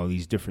doing all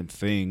these different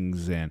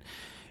things, and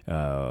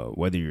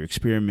whether you're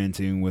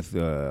experimenting with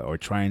or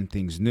trying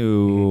things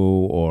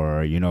new,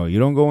 or you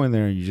don't go in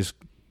there and you just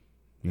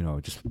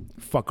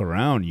fuck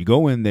around. You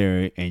go in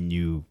there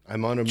and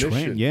I'm on a train.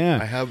 mission. Yeah,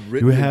 I have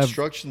written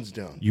instructions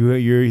down.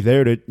 You're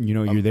there to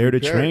you're there to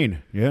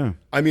train. Yeah.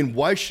 I mean,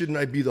 why shouldn't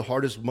I be the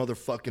hardest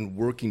motherfucking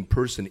working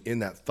person in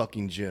that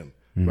fucking gym?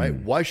 Right?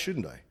 Why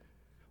shouldn't I?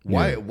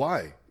 Why? Yeah.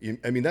 Why?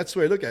 I mean, that's the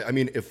way I look at it. I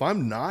mean, if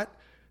I'm not,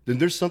 then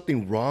there's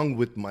something wrong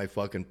with my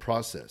fucking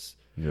process.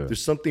 Yeah.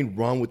 There's something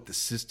wrong with the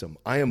system.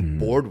 I am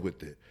bored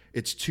with it.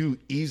 It's too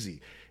easy.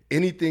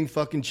 Anything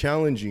fucking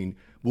challenging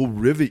will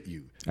rivet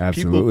you.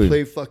 Absolutely. People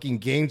play fucking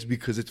games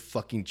because it's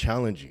fucking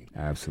challenging.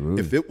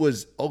 Absolutely. If it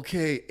was,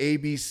 okay,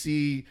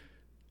 ABC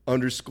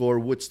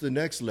 _ what's the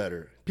next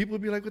letter? People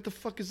would be like, what the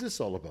fuck is this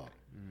all about?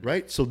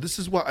 Right? So this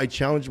is why I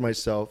challenge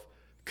myself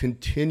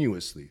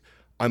continuously.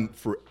 I'm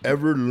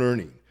forever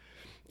learning.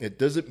 It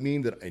doesn't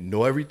mean that I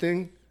know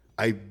everything.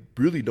 I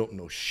really don't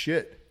know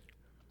shit.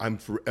 I'm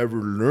forever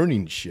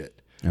learning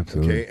shit.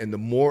 Absolutely. Okay? And the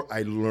more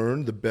I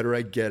learn, the better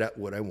I get at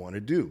what I want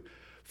to do.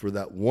 For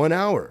that 1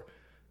 hour,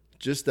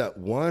 just that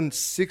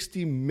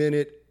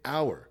 60-minute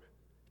hour,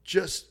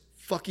 just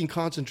fucking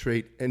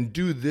concentrate and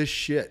do this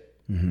shit.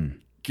 Mm-hmm.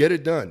 Get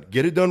it done.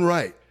 Get it done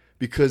right.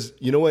 Because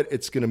you know what?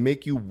 It's going to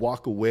make you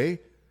walk away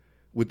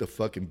with a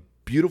fucking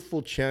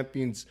beautiful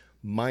champion's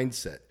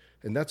mindset.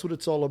 And that's what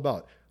it's all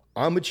about.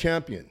 I'm a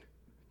champion.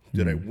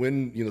 Did I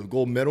win, the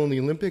gold medal in the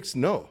Olympics?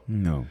 No.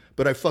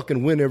 But I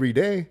fucking win every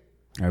day.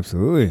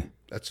 Absolutely.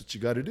 That's what you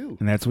got to do.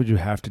 And that's what you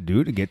have to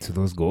do to get to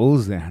those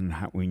goals, and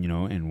how,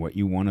 and what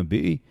you want to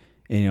be.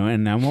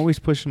 And I'm always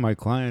pushing my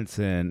clients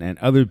and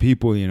other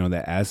people,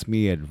 that ask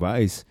me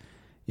advice,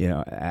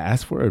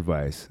 ask for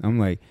advice. I'm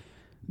like,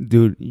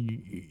 dude,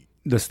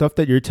 the stuff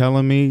that you're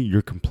telling me,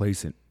 you're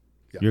complacent.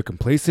 Yeah. You're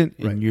complacent,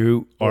 and right.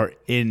 You are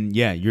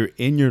you're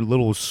in your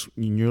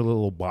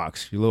little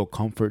box, your little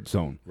comfort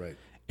zone. Right.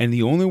 And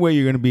the only way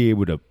you're going to be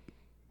able to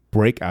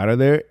break out of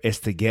there is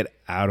to get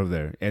out of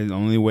there. And the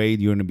only way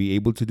you're going to be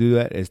able to do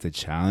that is to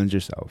challenge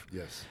yourself.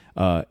 Yes.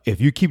 If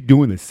you keep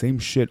doing the same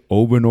shit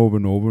over and over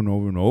and over and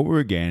over and over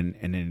again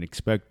and then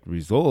expect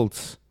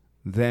results,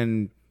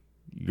 then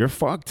you're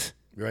fucked.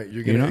 Right.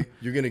 You're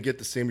gonna get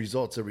the same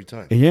results every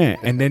time. Yeah.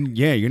 And then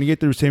you're gonna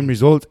get the same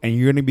results and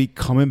you're gonna be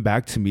coming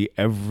back to me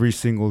every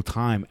single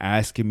time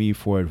asking me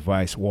for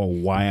advice. Well,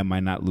 why am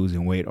I not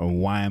losing weight? Or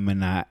why am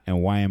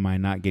I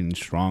not getting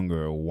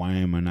stronger? Or why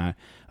am I not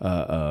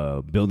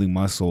building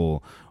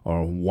muscle?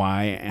 Or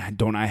why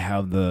don't I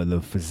have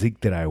the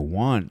physique that I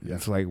want? Yeah.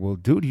 It's like, well,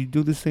 dude, you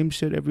do the same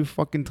shit every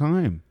fucking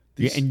time.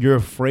 And you're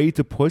afraid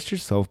to push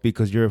yourself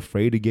because you're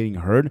afraid of getting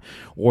hurt,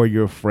 or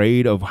you're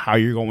afraid of how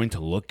you're going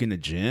to look in the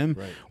gym,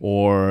 right.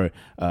 Or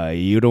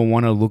you don't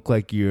want to look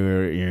like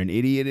you're an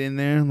idiot in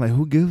there. Like,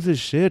 who gives a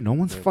shit? No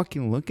one's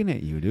fucking looking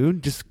at you,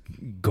 dude. Just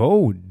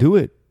go do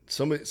it.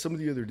 Somebody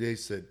the other day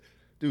said,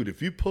 dude,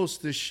 if you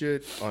post this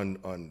shit on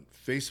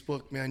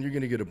Facebook, man, you're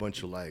gonna get a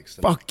bunch of likes.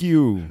 And Fuck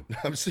you.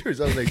 I'm serious.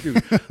 I was like,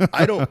 dude,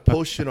 I don't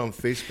post shit on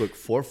Facebook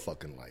for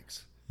fucking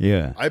likes.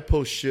 Yeah. I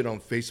post shit on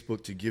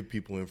Facebook to give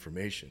people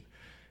information.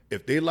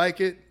 If they like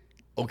it,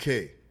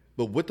 okay.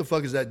 But what the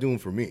fuck is that doing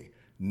for me?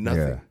 Nothing.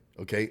 Yeah.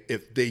 Okay.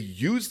 If they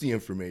use the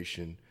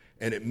information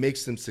and it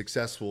makes them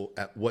successful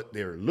at what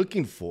they're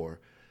looking for,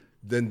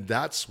 then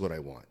that's what I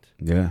want.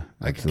 Yeah.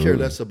 I could care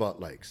less about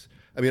likes.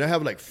 I mean, I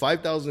have like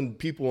 5,000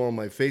 people on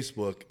my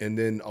Facebook, and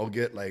then I'll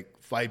get like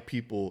 5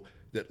 people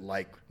that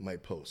like my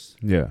posts.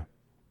 Yeah.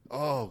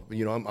 Oh,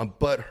 I'm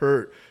butt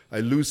hurt. I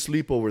lose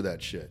sleep over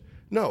that shit.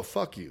 No,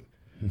 fuck you.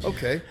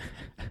 Okay.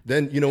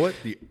 Then you know what?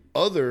 The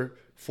other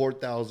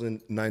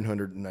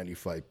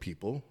 4,995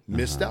 people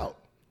missed out.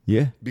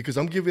 Yeah. Because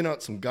I'm giving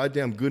out some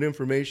goddamn good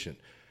information.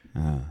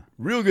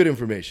 Real good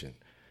information.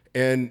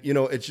 And,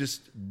 it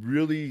just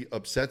really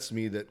upsets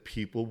me that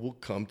people will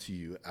come to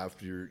you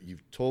after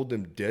you've told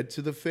them dead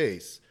to the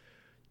face,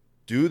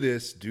 do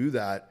this, do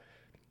that,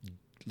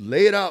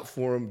 lay it out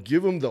for them,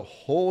 give them the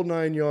whole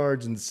 9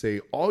 yards and say,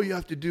 all you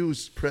have to do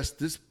is press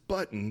this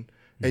button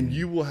and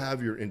you will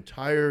have your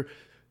entire,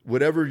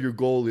 whatever your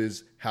goal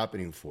is,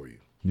 happening for you.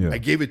 Yeah. I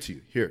gave it to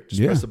you. Here,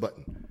 just press the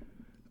button.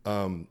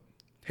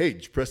 Hey,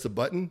 did you press the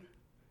button?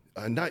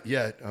 Not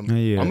yet. I'm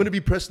going to be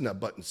pressing that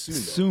button soon.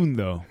 Soon,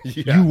 though.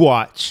 Yeah. You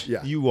watch.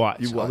 Yeah. You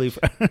watch.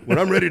 When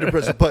I'm ready to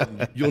press a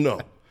button, you'll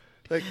know.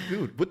 Like,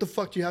 dude, what the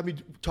fuck do you have me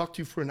talk to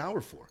you for an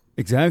hour for?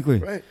 Exactly.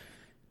 Right?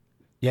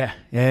 Yeah.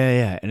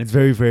 And it's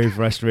very, very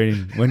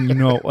frustrating when,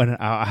 when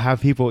I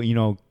have people,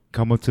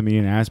 come up to me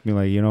and ask me,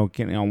 like, I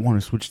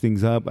want to switch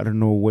things up. I don't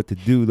know what to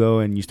do, though.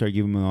 And you start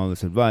giving them all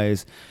this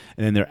advice.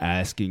 And then they're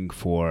asking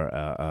for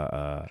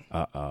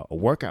a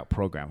workout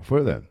program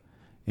for them.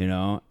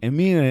 And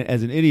me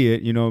as an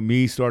idiot,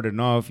 me starting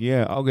off,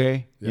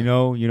 okay,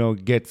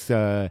 gets,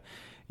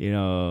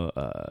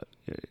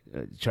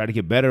 try to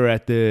get better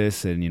at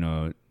this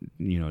and,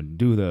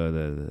 do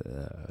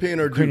the paying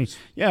our dues.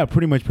 Yeah,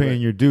 pretty much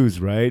paying your dues,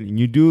 right? And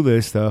you do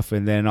this stuff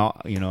and then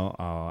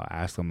I'll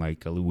ask them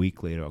like a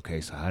week later,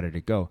 okay, so how did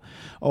it go?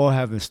 Oh, I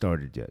haven't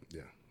started yet.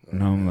 Yeah.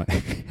 And I'm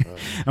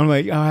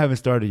like, I haven't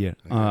started yet.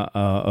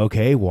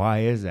 Okay, why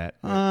is that?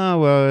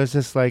 Well, it's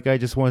just like I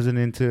just wasn't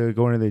into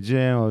going to the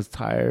gym. I was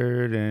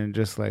tired and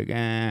just like,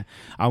 I'm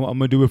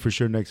gonna do it for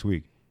sure next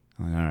week.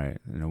 I'm like, all right.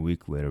 And a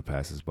week later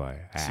passes by.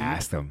 I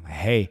asked them,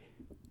 hey,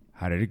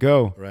 how did it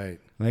go?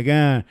 Right. Like,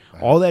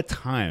 all that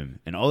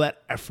time and all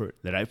that effort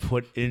that I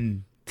put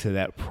into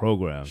that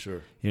program.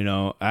 Sure.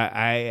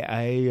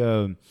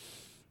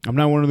 I'm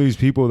not one of these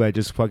people that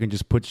just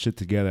put shit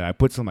together. I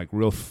put some like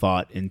real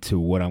thought into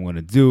what I'm going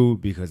to do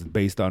because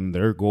based on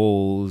their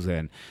goals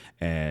and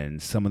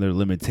some of their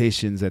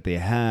limitations that they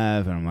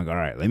have. And I'm like, all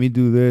right, let me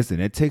do this.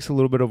 And it takes a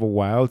little bit of a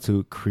while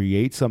to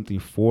create something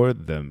for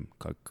them.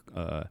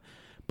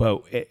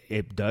 But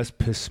it does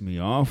piss me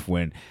off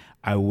when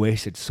I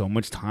wasted so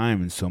much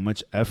time and so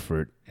much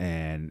effort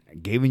and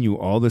giving you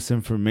all this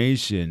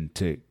information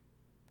to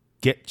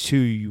get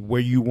to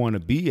where you want to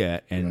be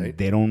at, and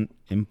they don't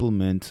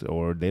implement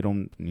or they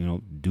don't,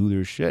 do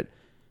their shit.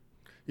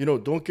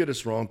 Don't get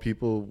us wrong,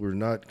 people. We're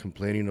not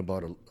complaining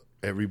about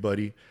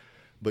everybody,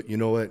 but you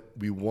know what?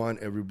 We want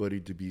everybody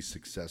to be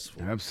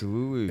successful.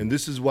 Absolutely. And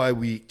this is why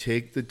we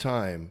take the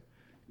time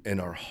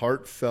and our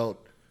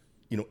heartfelt,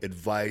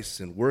 advice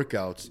and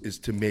workouts is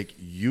to make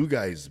you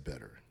guys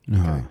better.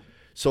 Okay.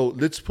 So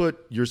let's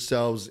put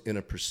yourselves in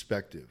a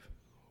perspective.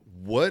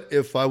 What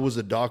if I was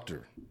a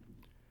doctor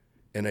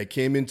and I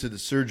came into the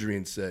surgery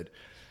and said,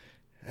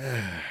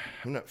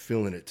 I'm not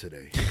feeling it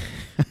today.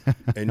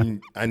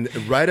 and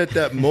right at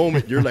that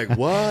moment, you're like,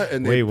 what?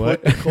 And they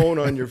put the cone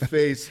on your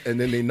face and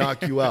then they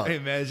knock you out.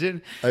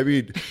 Imagine. I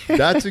mean,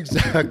 that's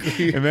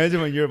exactly.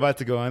 Imagine when you're about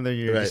to go on there,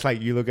 you're just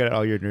like, you look at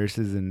all your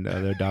nurses and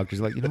other doctors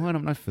like, you know what?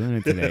 I'm not feeling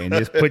it today. And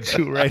just put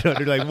you right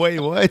under like,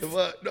 wait, what?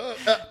 No.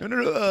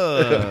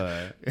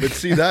 But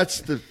see,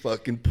 that's the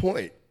fucking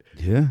point.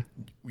 Yeah.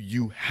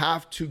 You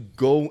have to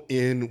go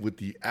in with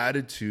the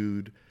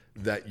attitude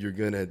that you're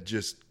going to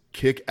just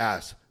kick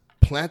ass.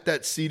 Plant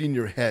that seed in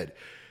your head.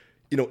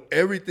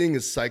 Everything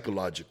is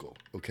psychological,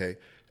 okay?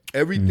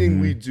 Everything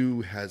we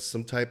do has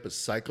some type of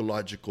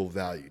psychological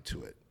value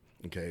to it.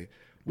 Okay.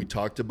 We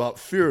talked about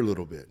fear a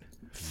little bit.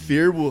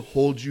 Fear will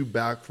hold you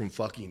back from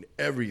fucking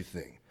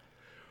everything.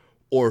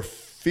 Or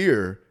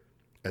fear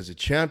as a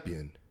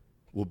champion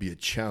will be a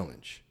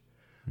challenge.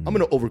 I'm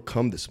going to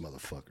overcome this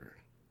motherfucker.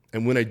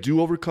 And when I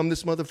do overcome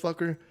this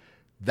motherfucker,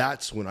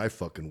 that's when I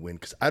fucking win,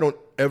 because I don't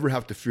ever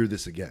have to fear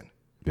this again.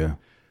 Yeah.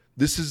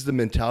 This is the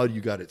mentality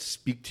you got to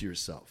speak to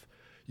yourself.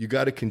 You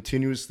got to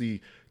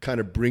continuously kind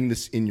of bring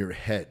this in your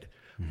head.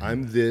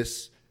 I'm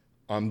this,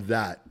 I'm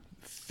that.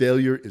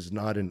 Failure is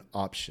not an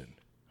option.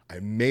 I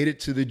made it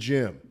to the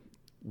gym.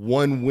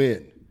 One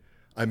win.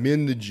 I'm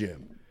in the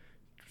gym.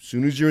 As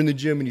soon as you're in the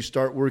gym and you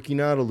start working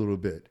out a little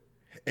bit,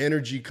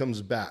 energy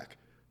comes back.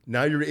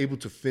 Now you're able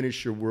to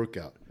finish your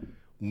workout.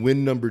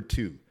 Win number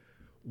 2.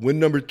 Win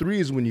number 3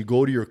 is when you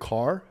go to your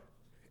car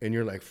and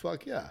you're like,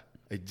 fuck yeah,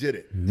 I did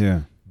it.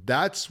 Yeah.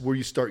 That's where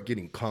you start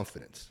getting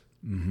confidence.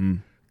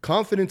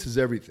 Confidence is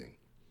everything.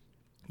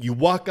 You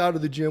walk out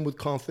of the gym with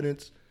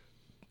confidence,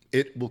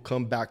 it will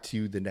come back to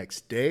you the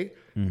next day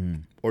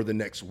or the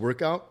next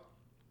workout,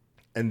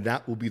 and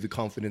that will be the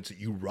confidence that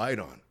you ride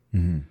on.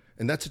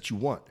 And that's what you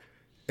want.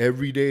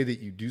 Every day that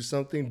you do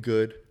something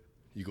good,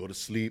 you go to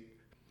sleep,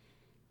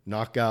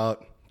 knock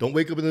out. Don't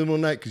wake up in the middle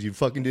of the night because you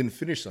fucking didn't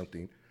finish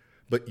something,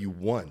 but you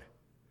won.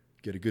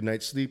 Get a good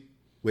night's sleep,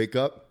 wake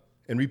up,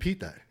 and repeat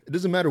that. It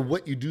doesn't matter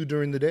what you do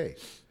during the day.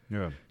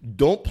 Yeah.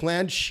 Don't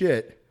plan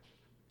shit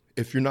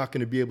if you're not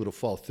going to be able to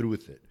follow through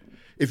with it.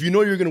 If you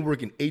know you're going to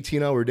work an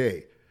 18-hour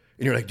day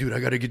and you're like, dude, I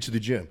got to get to the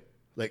gym.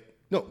 Like,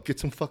 no, get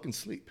some fucking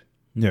sleep.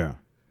 Yeah.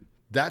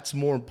 That's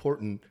more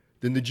important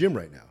than the gym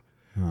right now.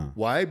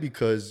 Why?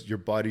 Because your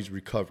body's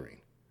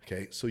recovering.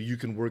 Okay. So you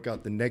can work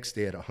out the next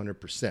day at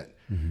 100%.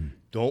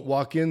 Don't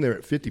walk in there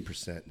at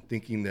 50%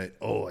 thinking that,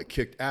 oh, I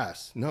kicked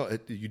ass. No,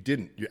 you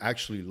didn't. You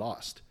actually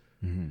lost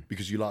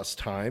because you lost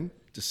time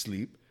to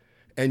sleep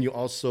and you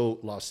also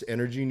lost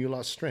energy and you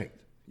lost strength.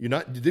 You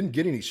didn't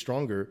get any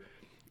stronger,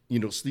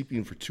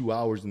 sleeping for 2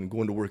 hours and then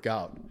going to work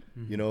out,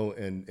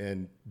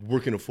 and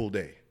working a full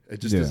day. It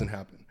just doesn't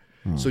happen.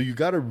 So you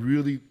got to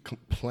really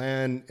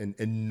plan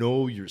and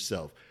know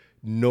yourself,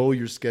 know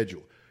your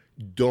schedule.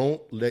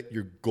 Don't let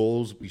your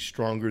goals be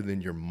stronger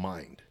than your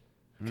mind.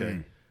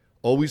 Okay.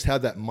 Always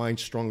have that mind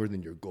stronger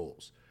than your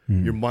goals.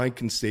 Your mind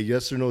can say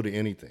yes or no to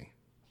anything.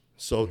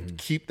 So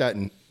keep that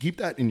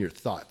in your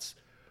thoughts.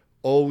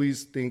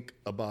 Always think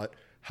about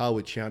how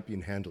a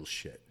champion handles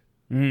shit.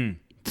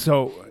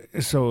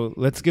 So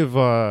let's give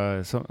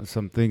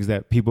some things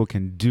that people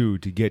can do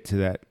to get to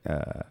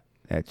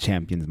that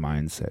champion's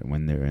mindset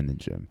when they're in the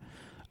gym.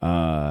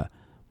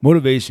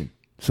 Motivation.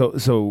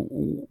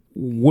 So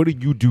what do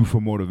you do for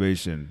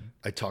motivation?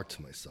 I talk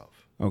to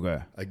myself.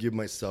 Okay. I give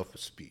myself a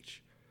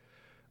speech.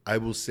 I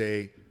will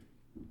say,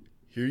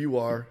 here you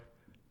are.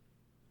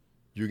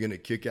 You're going to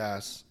kick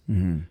ass.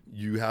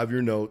 You have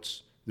your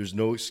notes. There's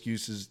no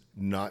excuses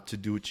not to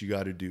do what you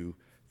got to do.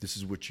 This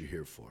is what you're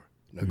here for.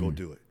 Now go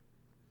do it.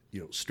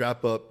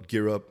 Strap up,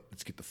 gear up.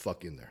 Let's get the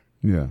fuck in there.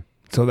 Yeah.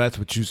 So that's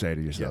what you say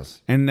to yourself.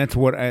 Yes. And that's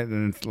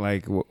and it's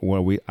like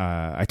what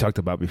I talked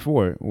about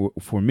before.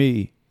 For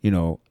me,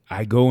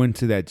 I go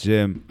into that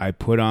gym, I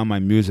put on my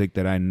music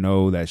that I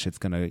know that shit's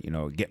gonna,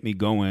 get me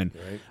going.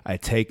 Right. I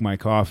take my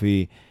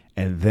coffee,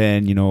 and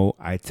then,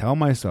 I tell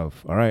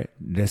myself, all right,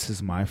 this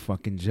is my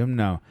fucking gym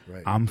now.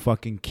 Right. I'm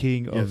fucking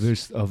king of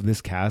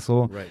this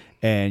castle. Right.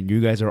 And you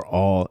guys are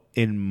all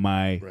in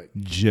my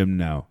gym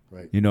now.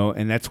 Right.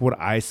 And that's what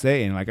I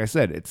say. And like I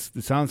said, it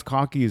sounds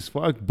cocky as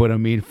fuck, but I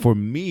mean, for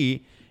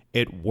me,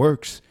 it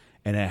works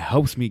and it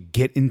helps me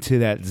get into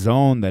that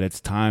zone that it's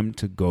time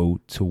to go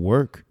to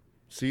work.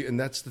 See, and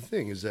that's the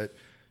thing is that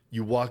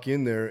you walk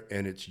in there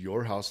and it's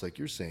your house, like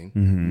you're saying.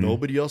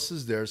 Nobody else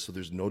is there, so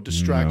there's no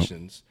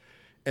distractions.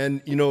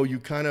 And, you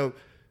kind of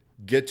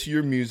get to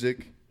your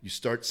music. You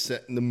start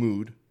setting the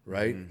mood,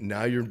 right?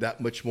 Now you're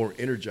that much more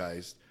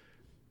energized.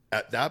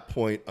 At that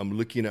point, I'm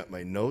looking at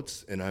my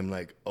notes and I'm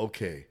like,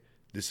 okay,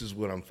 this is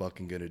what I'm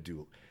fucking going to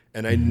do.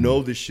 And I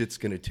know this shit's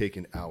going to take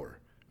an hour.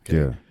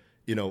 Okay?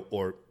 Yeah.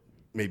 Or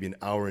maybe an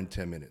hour and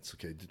 10 minutes.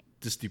 Okay.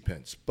 This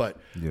depends. But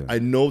I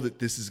know that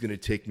this is going to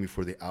take me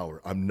for the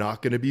hour. I'm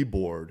not going to be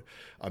bored.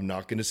 I'm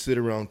not going to sit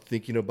around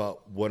thinking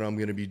about what I'm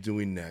going to be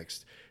doing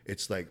next.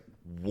 It's like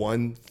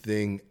one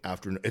thing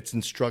after. It's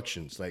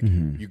instructions. Like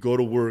you go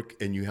to work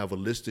and you have a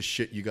list of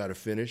shit you got to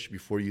finish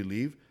before you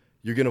leave.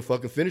 You're going to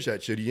fucking finish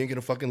that shit. You ain't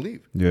going to fucking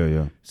leave.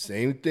 Yeah.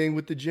 Same thing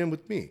with the gym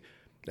with me.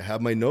 I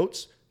have my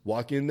notes,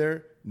 walk in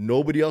there.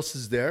 Nobody else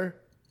is there.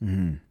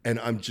 And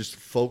I'm just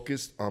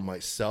focused on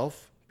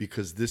myself.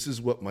 Because this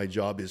is what my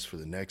job is for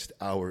the next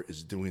hour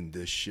is doing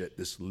this shit,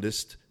 this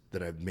list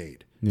that I've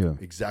made. Yeah.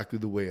 Exactly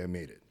the way I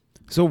made it.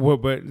 So,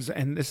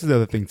 and this is the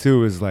other thing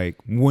too, is like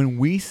when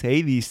we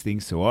say these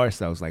things to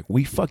ourselves, like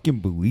we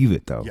fucking believe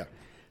it though. Yeah.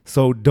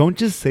 So don't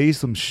just say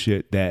some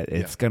shit that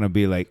it's gonna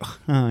be like,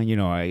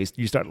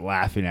 you start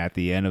laughing at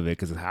the end of it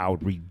because of how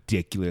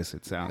ridiculous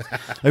it sounds.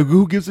 Like,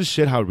 who gives a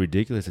shit how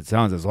ridiculous it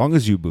sounds as long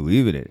as you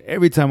believe in it?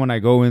 Every time when I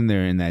go in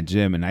there in that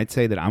gym and I'd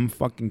say that I'm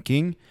fucking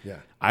king,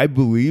 I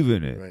believe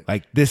in it. Right.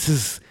 Like, this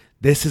is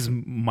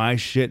my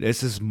shit.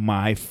 This is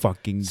my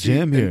fucking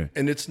gym here.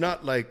 And it's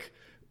not like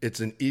it's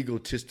an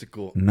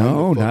egotistical.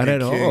 No, I'm the not fucking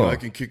at king. all. I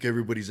can kick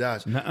everybody's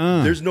ass.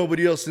 Nuh-uh. There's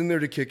nobody else in there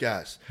to kick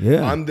ass.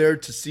 Yeah. I'm there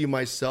to see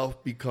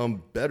myself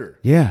become better.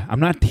 Yeah, I'm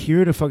not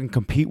here to fucking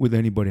compete with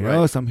anybody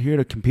else. I'm here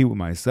to compete with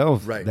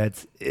myself. Right.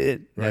 That's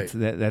it. Right.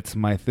 That's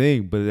my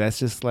thing. But that's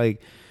just like,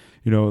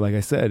 like I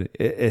said,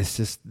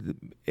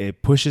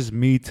 it pushes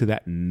me to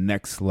that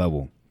next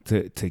level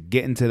to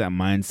get into that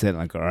mindset.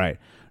 Like, all right,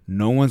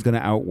 no one's gonna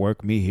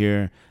outwork me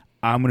here.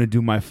 I'm gonna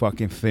do my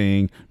fucking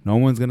thing. No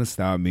one's gonna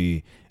stop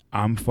me.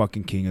 I'm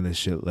fucking king of this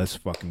shit. Let's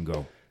fucking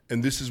go.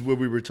 And this is what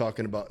we were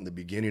talking about in the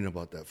beginning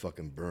about that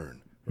fucking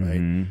burn, right?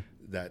 Mm-hmm.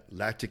 That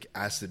lactic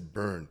acid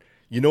burn.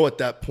 You know, at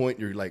that point,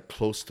 you're like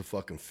close to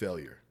fucking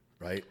failure,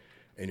 right?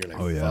 And you're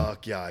like,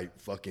 fuck yeah, I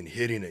fucking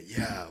hitting it.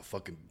 Yeah,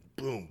 fucking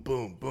boom,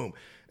 boom, boom.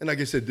 And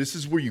like I said, this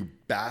is where you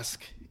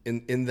bask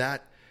in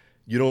that.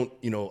 You don't,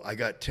 I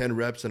got 10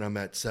 reps and I'm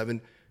at 7,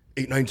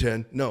 8, 9,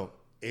 10. No,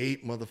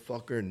 8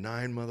 motherfucker,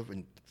 9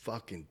 motherfucking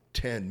fucking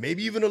 10,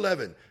 maybe even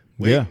 11.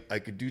 Wait, I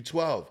could do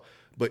 12.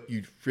 But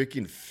you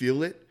freaking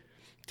feel it,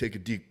 take a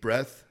deep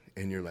breath,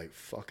 and you're like,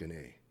 fucking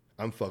A,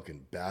 I'm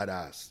fucking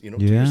badass.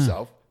 To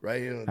yourself,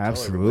 right?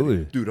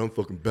 Absolutely. Dude, I'm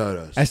fucking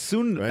badass. As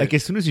soon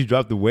as you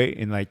drop the weight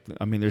and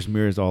there's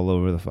mirrors all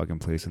over the fucking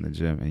place in the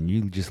gym, and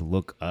you just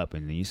look up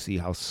and then you see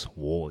how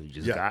swole you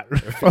just got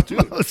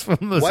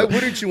from those. Why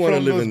wouldn't you want to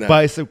live in that?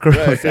 Bicep curls.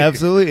 Right.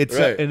 Absolutely. It's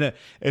right.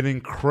 an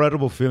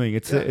incredible feeling.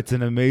 It's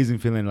an amazing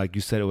feeling. Like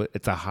you said,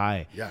 it's a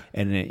high. Yeah.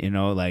 And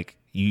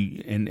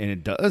and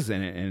it does,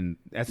 and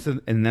that's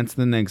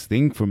the next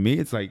thing for me.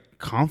 It's like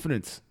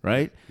confidence,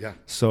 right? Yeah.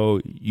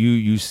 So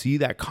you see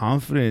that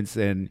confidence,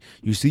 and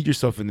you see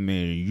yourself in the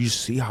mirror. You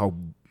see how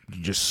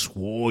just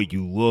swole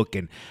you look,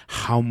 and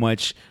how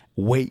much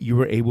weight you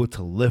were able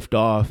to lift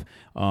off.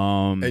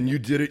 And you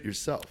did it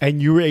yourself.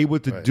 And you were able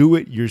to do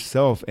it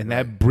yourself, and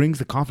that brings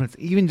the confidence.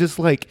 Even just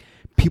like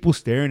people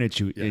staring at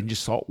you and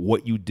just saw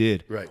what you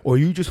did, right? Or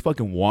you just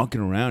fucking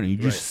walking around and you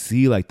just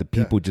see like the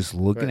people just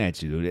looking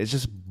at you, dude. It's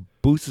just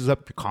boosts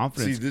up your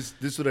confidence. See, this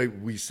is what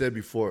we said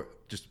before.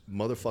 Just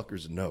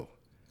motherfuckers know.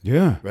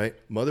 Yeah. Right?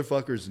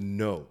 Motherfuckers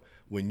know.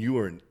 When you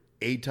are an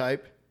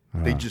A-type,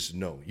 they just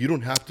know. You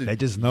don't have to. They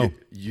just know.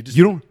 You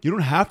don't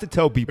have to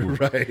tell people.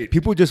 Right.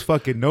 People just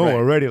fucking know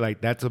already.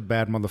 Like, that's a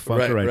bad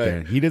motherfucker right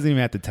there. He doesn't even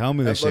have to tell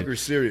me that shit. That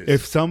fucker's serious.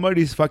 If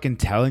somebody's fucking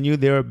telling you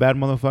they're a bad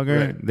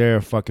motherfucker, they're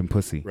a fucking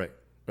pussy. Right.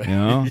 You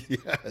know?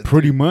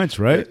 Pretty much,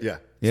 right? Yeah.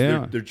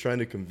 Yeah. So they're trying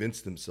to convince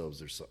themselves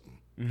there's something.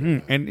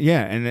 Mm-hmm.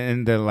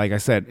 And like I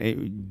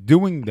said,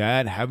 doing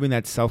that, having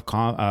that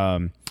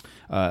self-talk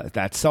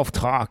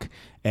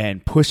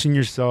and pushing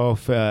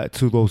yourself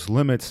to those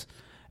limits,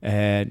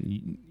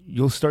 and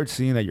you'll start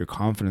seeing that your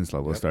confidence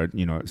level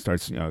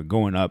starts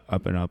going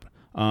up and up.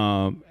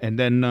 And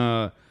then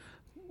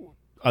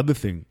other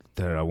thing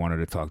that I wanted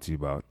to talk to you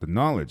about, the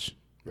knowledge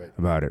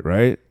about it,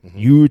 right? Mm-hmm.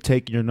 You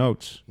take your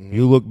notes. Mm-hmm.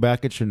 You look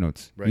back at your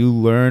notes. Right. You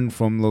learn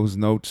from those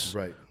notes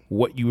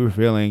what you were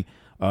feeling.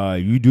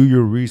 You do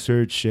your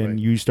research, and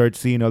you start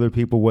seeing other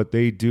people, what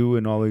they do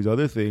and all these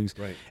other things,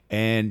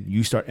 and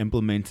you start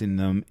implementing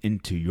them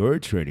into your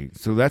training.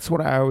 So that's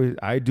what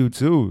I do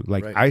too.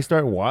 Like I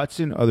start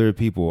watching other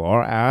people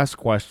or ask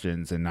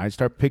questions, and I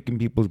start picking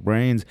people's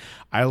brains.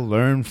 I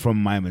learn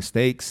from my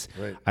mistakes.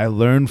 I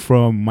learn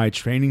from my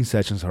training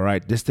sessions. All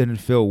right, this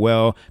didn't feel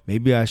well.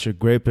 Maybe I should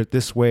grip it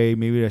this way.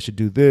 Maybe I should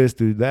do this,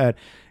 do that.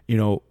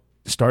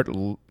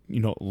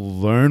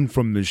 Learn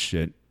from this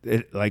shit.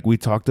 Like we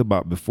talked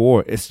about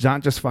before, it's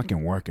not just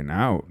fucking working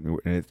out.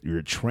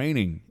 You're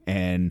training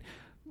and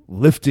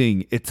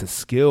lifting. It's a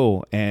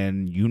skill,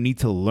 and you need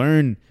to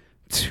learn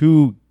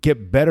to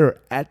get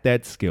better at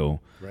that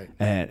skill,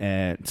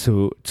 and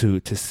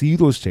to see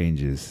those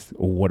changes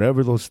or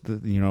whatever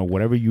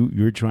whatever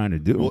you're trying to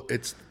do. Well,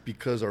 it's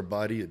because our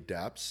body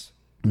adapts,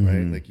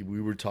 right? Like we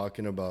were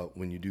talking about,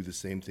 when you do the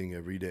same thing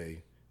every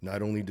day,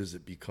 not only does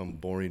it become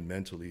boring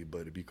mentally,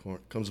 but it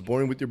becomes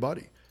boring with your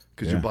body.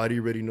 Because your body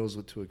already knows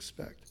what to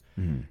expect,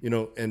 and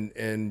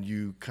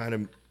you kind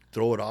of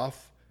throw it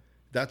off.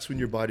 That's when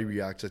your body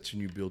reacts. That's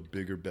when you build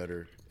bigger,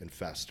 better, and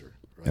faster.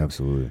 Right?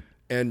 Absolutely.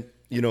 And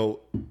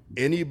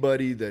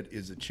anybody that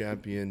is a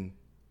champion,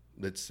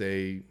 let's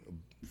say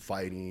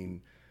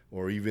fighting,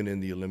 or even in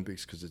the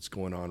Olympics, because it's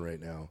going on right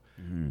now,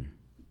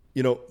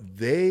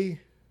 they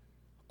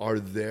are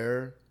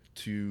there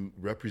to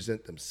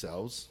represent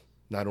themselves,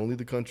 not only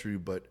the country,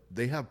 but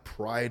they have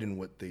pride in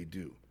what they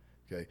do.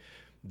 Okay.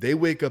 They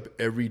wake up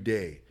every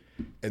day,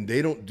 and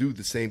they don't do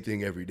the same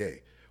thing every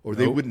day, or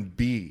they wouldn't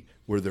be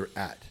where they're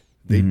at.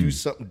 They do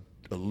something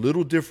a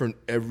little different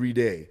every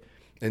day,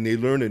 and they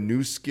learn a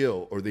new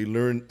skill, or they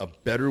learn a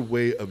better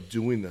way of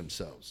doing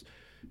themselves.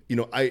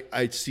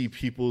 I see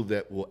people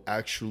that will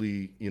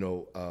actually,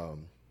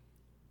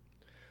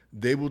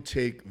 they will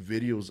take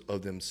videos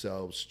of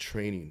themselves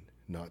training,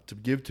 not to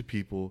give to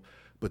people,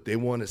 but they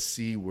want to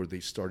see where they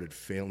started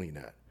failing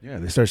at. Yeah,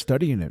 they start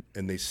studying it.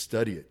 And they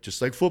study it,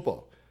 just like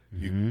football.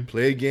 You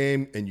play a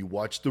game and you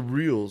watch the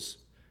reels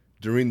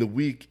during the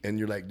week, and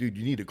you're like, dude,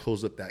 you need to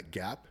close up that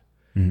gap.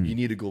 You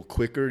need to go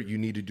quicker. You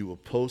need to do a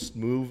post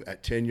move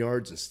at 10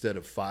 yards instead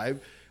of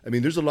 5. I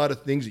mean, there's a lot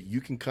of things that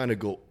you can kind of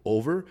go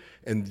over,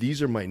 and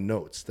these are my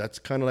notes. That's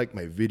kind of like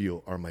my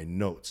video are my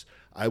notes.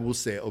 I will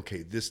say,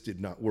 okay, this did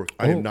not work.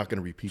 I am not going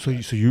to repeat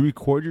that. So you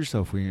record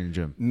yourself when you're in the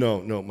gym?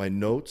 No, my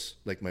notes,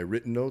 like my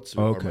written notes,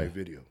 are my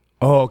video.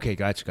 Oh, okay,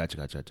 gotcha.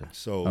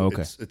 So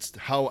it's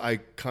how I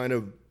kind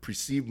of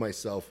perceive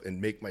myself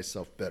and make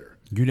myself better.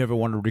 You never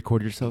want to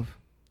record yourself?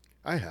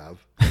 I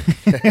have.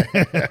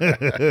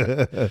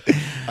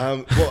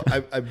 Well,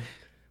 I've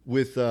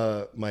with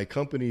my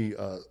company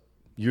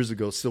years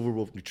ago, Silver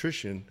Wolf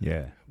Nutrition.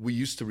 Yeah, we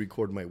used to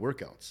record my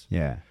workouts.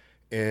 Yeah,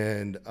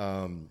 and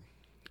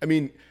I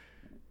mean,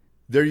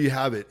 there you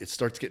have it. It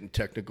starts getting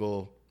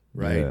technical,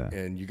 right? Yeah.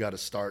 And you got to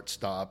start,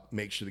 stop,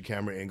 make sure the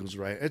camera angle's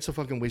right. It's a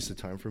fucking waste of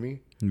time for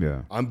me.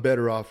 Yeah, I'm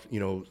better off,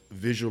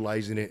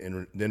 visualizing it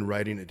and then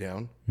writing it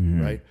down,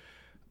 right?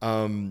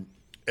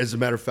 As a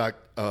matter of fact,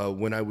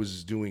 when I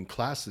was doing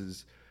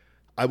classes,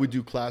 I would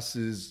do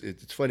classes.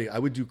 It's funny. I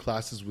would do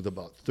classes with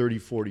about 30,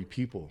 40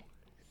 people.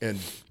 And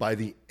by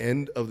the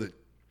end of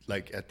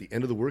at the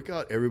end of the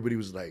workout, everybody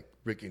was like,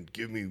 freaking,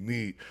 give me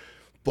meat.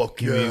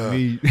 Fuck yeah.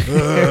 Me meat.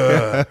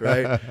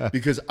 Right?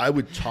 Because I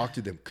would talk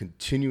to them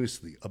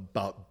continuously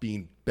about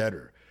being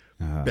better,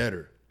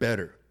 better.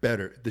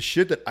 The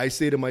shit that I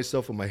say to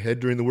myself in my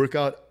head during the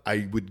workout,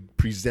 I would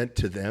present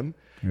to them,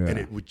 and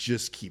it would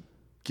just keep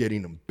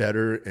getting them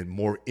better and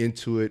more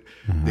into it.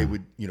 They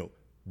would,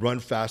 run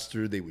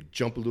faster. They would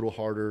jump a little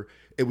harder.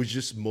 It was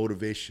just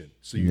motivation.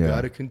 So you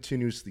got to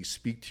continuously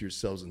speak to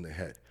yourselves in the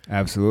head.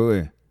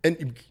 Absolutely.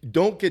 And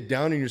don't get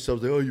down on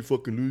yourselves like, oh, you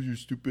fucking lose, you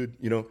stupid.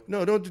 No,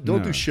 don't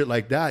do shit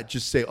like that.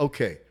 Just say,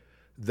 okay,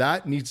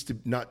 that needs to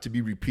not to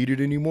be repeated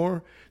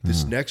anymore.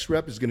 This next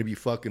rep is going to be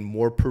fucking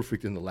more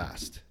perfect than the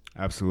last.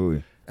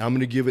 Absolutely. I'm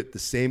going to give it the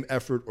same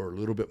effort or a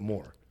little bit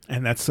more.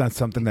 And that's not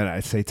something that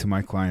I say to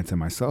my clients and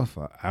myself.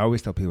 I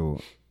always tell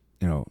people,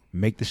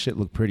 make the shit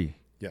look pretty.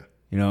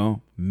 Yeah.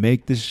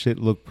 Make this shit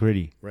look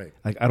pretty. Right.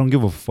 Like, I don't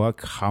give a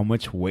fuck how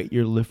much weight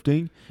you're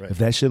lifting. Right. If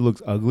that shit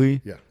looks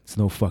ugly, it's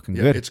no fucking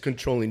good. It's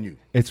controlling you.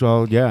 It's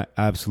all,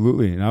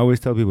 absolutely. And I always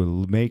tell people,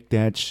 make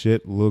that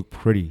shit look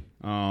pretty.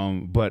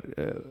 And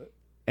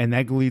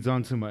that leads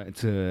on to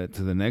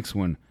the next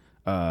one,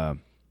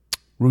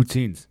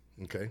 routines.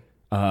 Okay.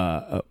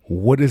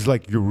 What is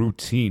like your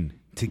routine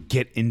to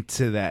get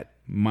into that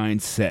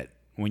mindset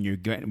when you're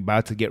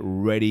about to get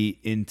ready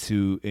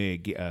into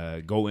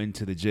go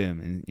into the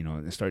gym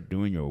and start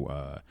doing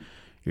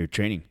your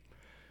training?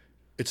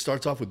 It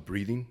starts off with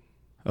breathing.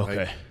 Okay.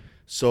 Right?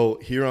 So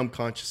here I'm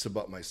conscious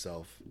about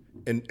myself,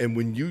 and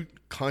when you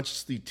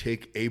consciously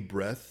take a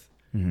breath,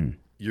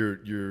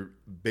 you're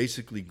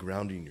basically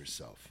grounding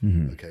yourself.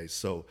 Okay.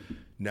 So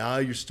now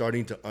you're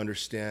starting to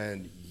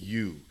understand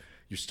you.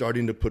 You're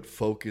starting to put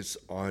focus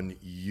on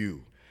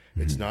you.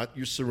 It's not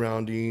your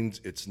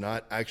surroundings. It's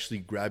not actually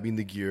grabbing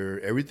the gear.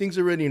 Everything's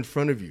already in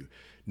front of you.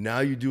 Now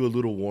you do a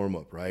little warm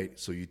up, right?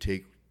 So you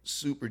take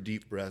super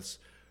deep breaths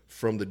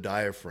from the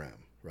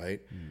diaphragm,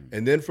 right?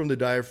 And then from the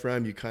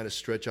diaphragm, you kind of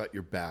stretch out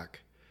your back.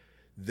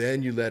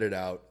 Then you let it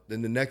out.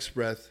 Then the next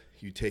breath,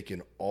 you take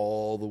in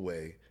all the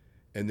way,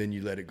 and then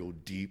you let it go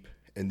deep,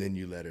 and then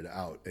you let it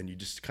out. And you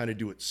just kind of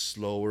do it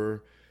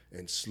slower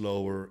and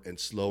slower and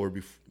slower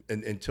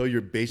until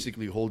you're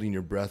basically holding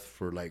your breath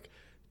for like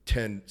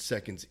 10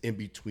 seconds in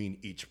between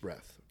each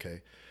breath,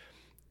 okay?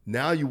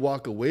 Now you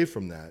walk away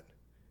from that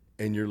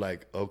and you're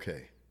like,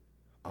 okay,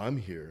 I'm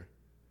here.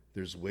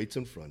 There's weights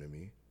in front of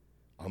me.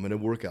 I'm going to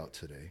work out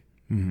today.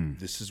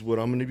 This is what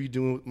I'm going to be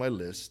doing with my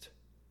list.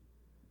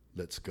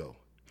 Let's go.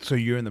 So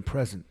you're in the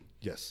present.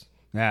 Yes.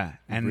 Yeah,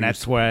 and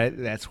that's where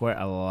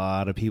a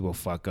lot of people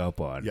fuck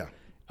up on. Yeah.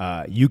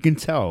 You can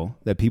tell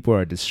that people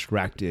are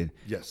distracted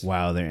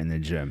while they're in the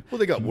gym. Well,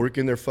 they got work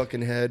in their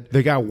fucking head.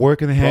 They got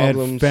work in the head,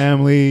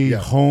 family, Yeah.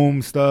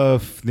 home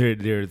stuff.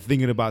 They're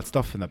thinking about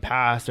stuff in the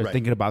past. They're Right.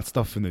 thinking about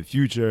stuff in the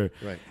future.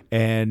 Right.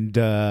 And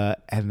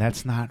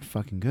that's not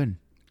fucking good.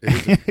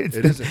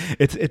 It isn't.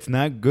 It's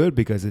not good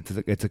because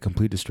it's a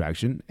complete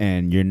distraction,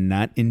 and you're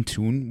not in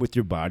tune with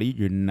your body.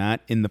 You're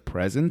not in the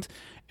present,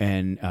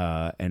 and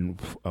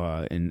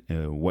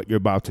what you're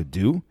about to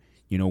do.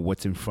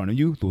 What's in front of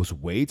you, those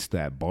weights,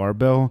 that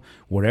barbell,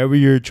 whatever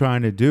you're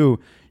trying to do,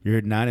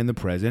 you're not in the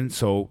present.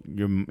 So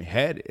your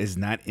head is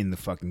not in the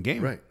fucking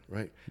game.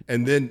 Right.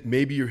 And then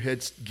maybe your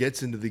head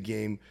gets into the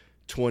game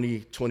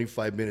 20,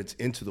 25 minutes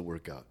into the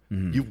workout.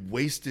 You've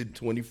wasted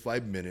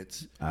 25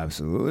 minutes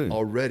Absolutely.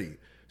 already.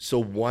 So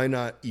why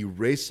not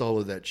erase all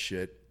of that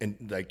shit? And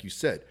like you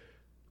said,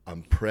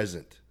 I'm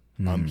present.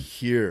 I'm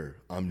here.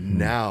 I'm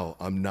now.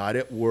 I'm not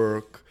at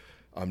work.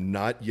 I'm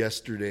not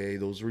yesterday.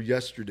 Those were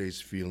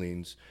yesterday's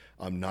feelings.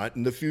 I'm not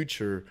in the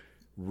future.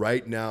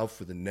 right now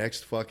for the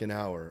next fucking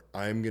hour,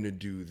 I'm going to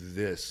do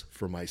this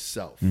for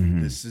myself.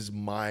 This is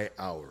my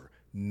hour.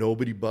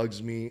 Nobody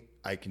bugs me.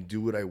 I can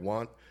do what I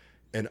want,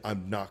 and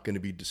I'm not going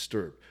to be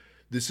disturbed.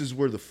 This is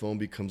where the phone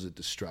becomes a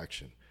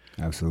distraction.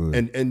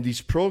 Absolutely. And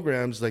these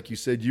programs, like you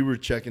said, you were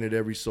checking it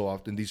every so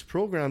often. These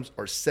programs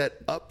are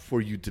set up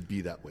for you to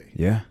be that way.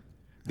 Yeah.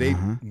 They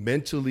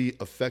mentally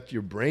affect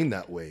your brain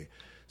that way.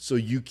 So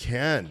you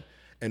can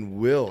and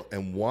will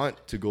and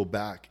want to go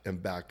back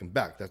and back and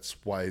back. That's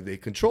why they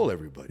control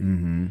everybody.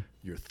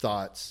 Your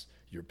thoughts,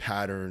 your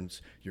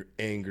patterns, your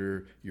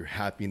anger, your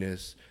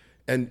happiness.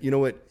 And you know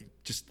what?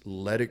 Just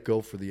let it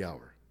go for the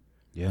hour.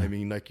 Yeah. I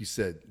mean, like you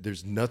said,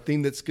 there's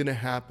nothing that's going to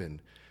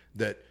happen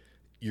that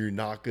you're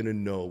not going to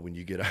know when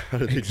you get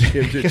out of the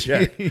gym to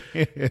check.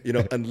 You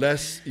know,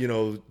 unless, you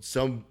know,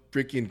 some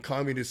freaking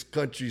communist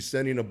country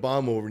sending a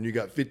bomb over and you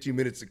got 15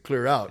 minutes to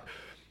clear out.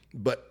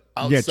 But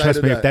outside Yeah, trust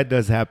of me, that, if that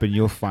does happen,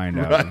 you'll find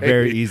out Right.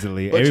 very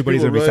easily. Bunch of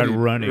Everybody's going people to be start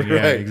running. Yeah,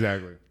 Right.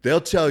 exactly.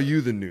 They'll tell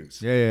you the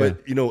news. Yeah.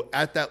 But, you know,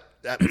 at that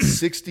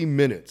 60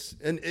 minutes,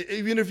 and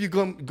even if you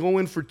go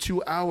in for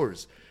 2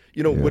 hours,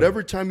 you know,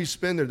 whatever time you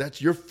spend there,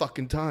 that's your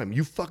fucking time.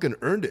 You fucking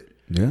earned it.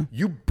 Yeah.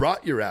 You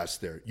brought your ass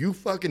there. You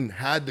fucking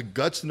had the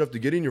guts enough to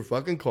get in your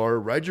fucking car,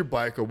 ride your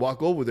bike, or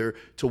walk over there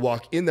to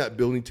walk in that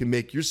building to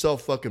make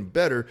yourself fucking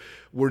better,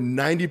 where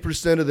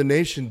 90% of the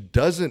nation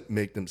doesn't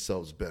make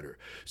themselves better.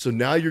 So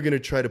now you're going to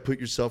try to put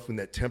yourself in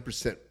that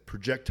 10%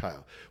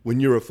 projectile. When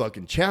you're a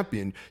fucking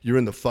champion, you're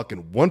in the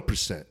fucking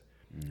 1%.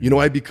 You know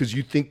why? Because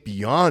you think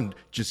beyond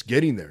just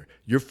getting there.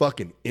 You're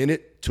fucking in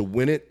it to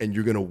win it, and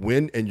you're going to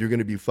win, and you're going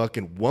to be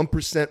fucking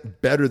 1%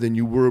 better than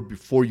you were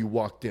before you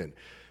walked in.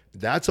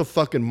 That's a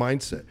fucking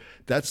mindset.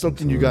 That's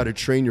something you got to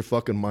train your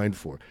fucking mind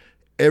for.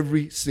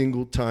 Every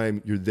single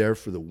time you're there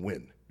for the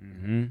win.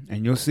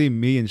 And you'll see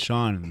me and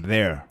Sean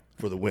there.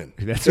 For the win.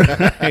 That's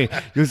right.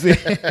 You'll see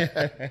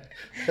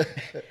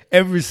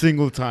every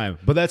single time.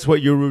 But that's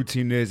what your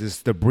routine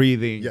is the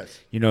breathing, Yes.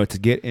 you know, to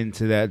get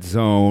into that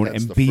zone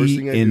That's and the first be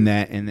thing I in do.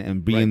 that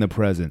and be in Right. the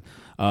present.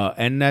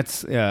 And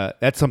that's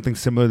something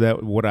similar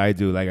that what I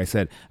do. Like I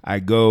said, I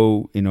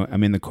go, you know,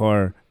 I'm in the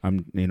car,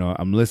 I'm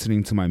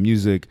listening to my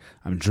music,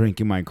 I'm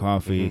drinking my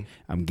coffee,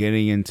 I'm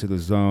getting into the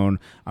zone,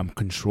 I'm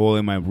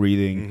controlling my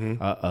breathing.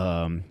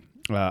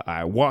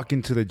 I walk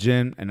into the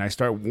gym and I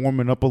start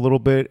warming up a little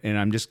bit, and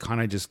I'm just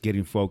kind of just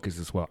getting focused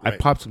as well. I Right.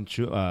 pop some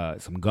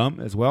gum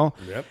as well,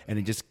 Yep. and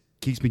it just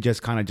keeps me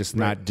just kind of just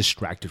not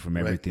distracted from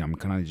everything. I'm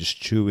kind of just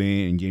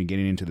chewing and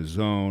getting into the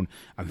zone.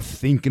 I'm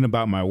thinking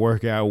about my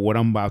workout, what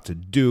I'm about to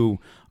do,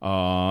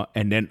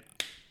 and then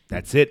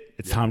that's it.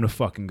 It's time to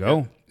fucking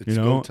go. It's you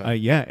know, go time.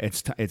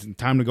 it's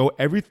time to go.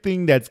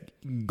 Everything that's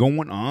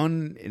going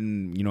on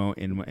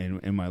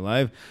in my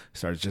life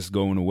starts just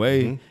going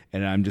away,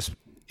 and I'm just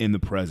in the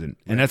present.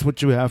 And that's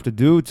what you have to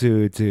do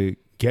to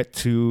get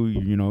to,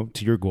 you know,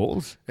 to your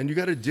goals. And you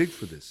got to dig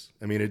for this.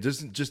 I mean, it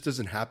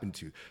doesn't happen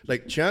to you.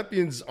 Like,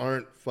 champions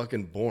aren't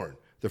fucking born.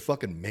 They're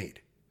fucking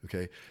made.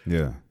 Okay.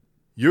 Yeah.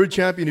 You're a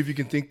champion if you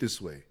can think this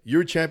way.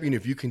 You're a champion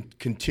if you can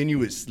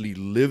continuously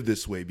live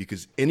this way,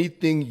 because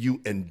anything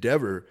you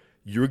endeavor,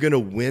 you're going to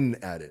win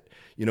at it.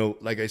 You know,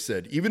 like I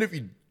said, even if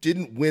you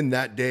didn't win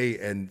that day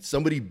and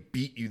somebody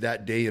beat you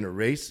that day in a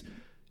race,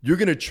 you're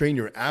going to train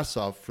your ass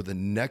off for the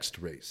next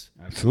race.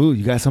 Absolutely.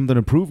 You got something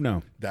to prove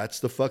now.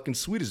 That's the fucking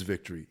sweetest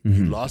victory.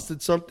 You lost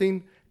at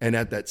something, and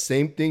at that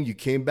same thing, you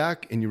came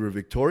back and you were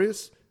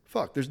victorious.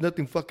 Fuck, there's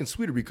nothing fucking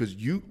sweeter, because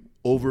you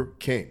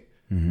overcame.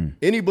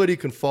 Anybody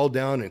can fall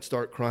down and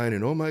start crying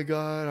and, oh my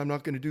God, I'm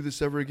not going to do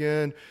this ever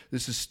again.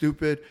 This is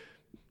stupid.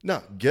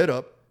 No, get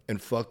up and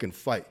fucking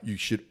fight. You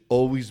should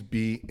always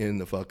be in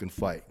the fucking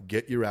fight.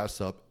 Get your ass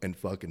up and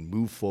fucking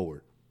move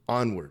forward,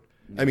 onward.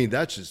 I mean,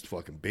 that's just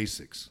fucking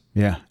basics.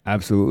 Yeah,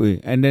 absolutely.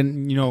 And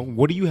then, you know,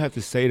 what do you have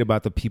to say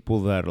about the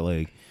people that are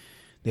like,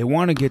 they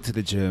want to get to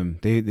the gym,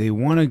 they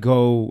want to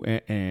go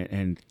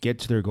and get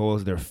to their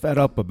goals. They're fed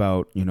up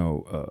about, you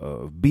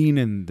know, being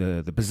in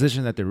the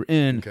position that they're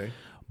in. Okay.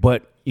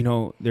 But, you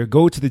know, they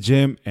go to the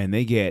gym and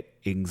they get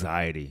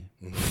anxiety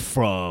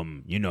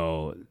from, you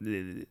know,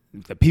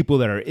 the people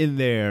that are in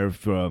there,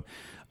 from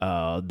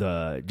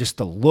the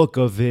look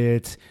of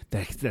it,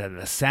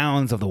 the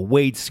sounds of the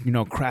weights, you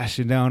know,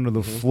 crashing down to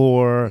the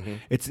floor.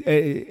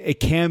 It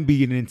can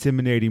be an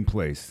intimidating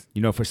place,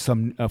 you know, for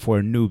for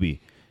a newbie.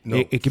 No,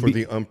 it can for be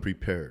the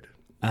unprepared.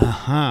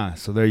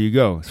 So there you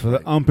go. It's for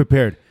the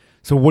unprepared.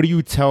 So what do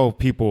you tell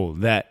people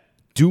that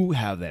do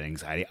have that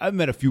anxiety? I've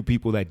met a few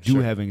people that do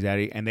have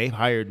anxiety, and they've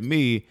hired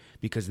me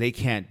because they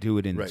can't do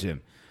it in the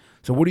gym.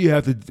 So what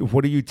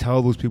do you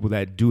tell those people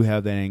that do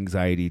have that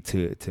anxiety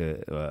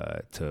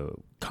to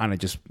kind of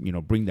just, you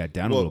know, bring that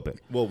down a little bit?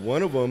 Well,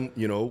 one of them,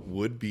 you know,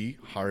 would be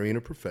hiring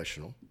a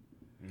professional.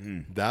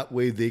 That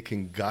way they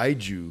can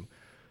guide you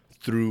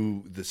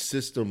through the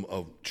system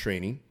of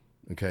training,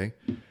 okay?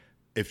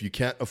 If you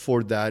can't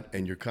afford that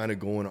and you're kind of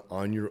going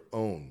on your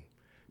own,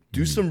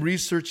 do some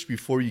research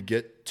before you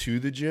get to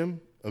the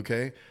gym,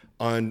 okay,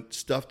 on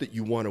stuff that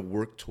you want to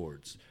work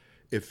towards.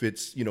 if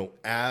it's,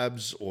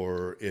 abs,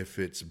 or if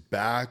it's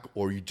back,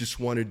 or you just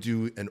want to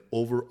do an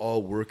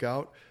overall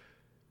workout,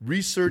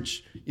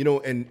 research,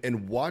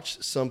 and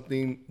watch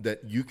something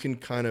that you can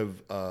kind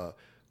of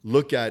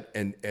look at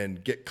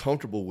and get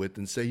comfortable with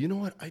and say, you know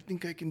what, I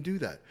think I can do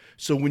that.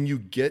 So when you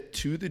get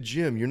to the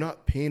gym, you're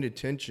not paying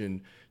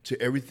attention to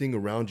everything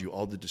around you,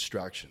 all the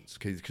distractions.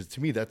 Okay, because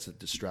to me, that's a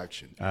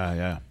distraction.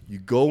 Yeah. You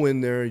go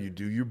in there, you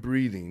do your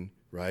breathing,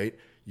 right?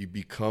 You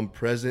become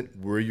present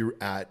where you're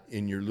at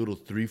in your little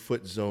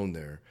 3-foot zone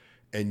there,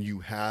 and you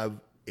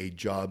have a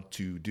job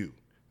to do.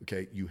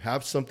 Okay, you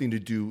have something to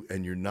do,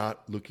 and you're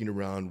not looking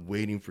around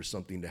waiting for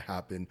something to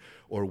happen,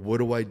 or what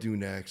do I do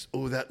next?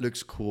 Oh, that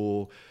looks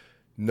cool.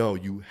 No,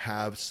 you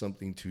have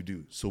something to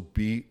do. So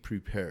be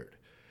prepared.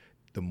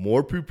 The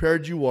more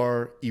prepared you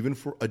are, even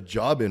for a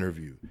job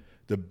interview,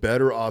 the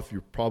better off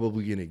you're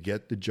probably going to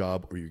get the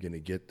job, or you're going to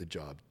get the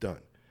job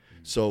done.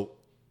 So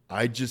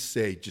I just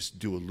say, just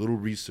do a little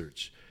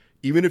research.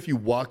 Even if you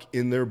walk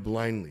in there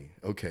blindly,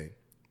 okay,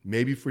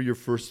 maybe for your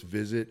first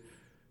visit,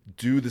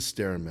 do the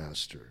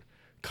Stairmaster.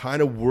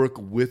 Kind of work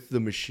with the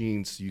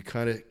machines so you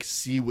kind of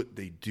see what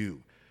they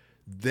do.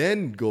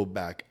 Then go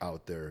back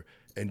out there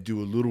and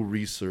do a little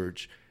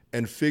research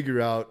and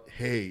figure out,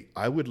 hey,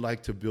 I would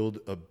like to build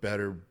a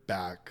better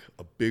back,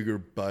 a bigger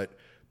butt,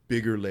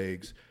 bigger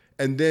legs,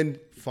 and then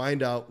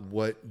find out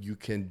what you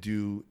can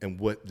do and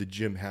what the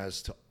gym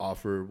has to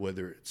offer,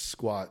 whether it's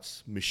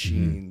squats,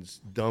 machines,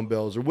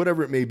 dumbbells, or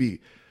whatever it may be.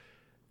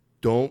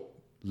 Don't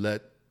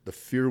let the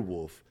fear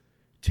wolf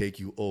take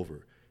you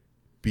over.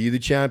 Be the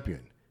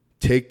champion.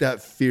 Take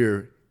that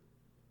fear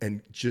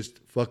and just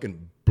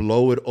fucking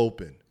blow it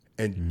open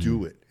and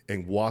do it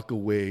and walk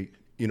away,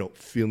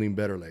 feeling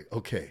better. Like,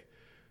 okay,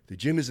 the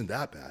gym isn't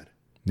that bad.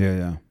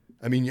 Yeah.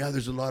 I mean, yeah,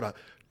 there's a lot of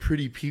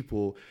pretty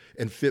people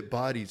and fit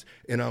bodies,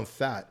 and I'm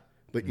fat.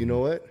 But you know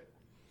what?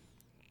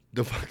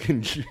 The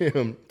fucking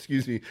gym,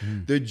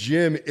 the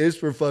gym is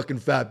for fucking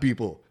fat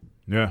people.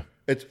 Yeah.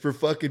 It's for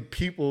fucking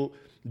people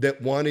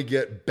that want to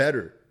get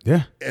better.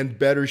 Yeah. And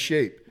better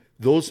shape.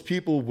 Those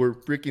people were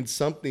freaking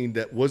something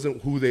that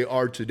wasn't who they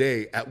are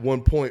today at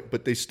one point,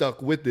 but they stuck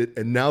with it,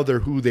 and now they're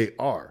who they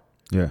are.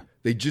 Yeah.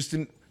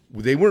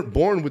 They weren't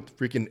born with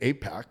freaking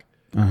 8-pack.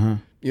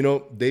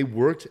 They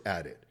worked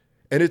at it.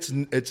 And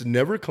it's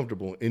never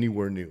comfortable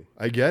anywhere new.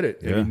 I get it.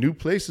 Yeah. I mean, new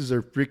places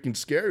are freaking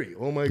scary.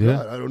 Oh my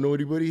God, I don't know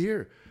anybody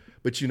here.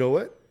 But you know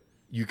what?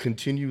 You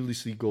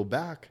continuously go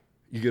back.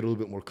 You get a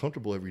little bit more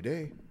comfortable every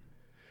day.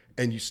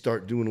 And you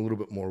start doing a little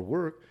bit more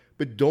work.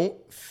 But don't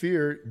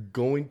fear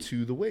going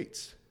to the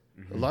weights.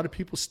 A lot of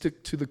people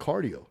stick to the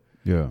cardio.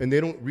 Yeah. And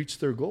they don't reach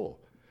their goal.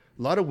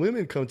 A lot of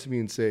women come to me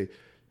and say,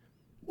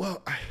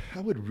 well, I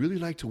would really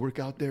like to work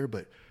out there,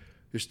 but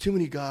there's too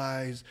many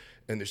guys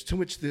and there's too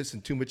much this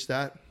and too much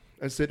that.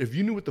 I said, if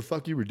you knew what the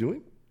fuck you were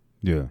doing,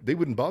 they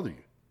wouldn't bother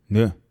you.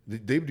 Yeah.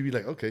 They would be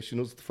like, okay, she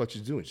knows what the fuck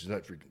she's doing. She's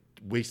not freaking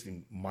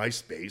wasting my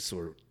space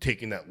or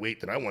taking that weight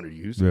that I want to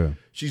use. Yeah.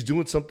 She's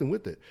doing something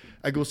with it.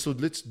 I go, so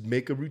let's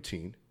make a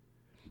routine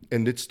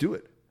and let's do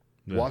it.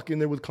 Yeah. Walk in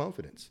there with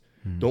confidence.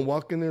 Don't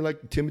walk in there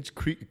like timid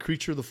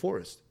creature of the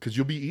forest, because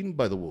you'll be eaten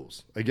by the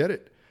wolves. I get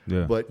it.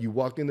 Yeah. But you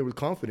walk in there with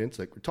confidence,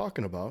 like we're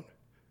talking about,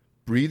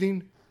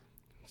 breathing,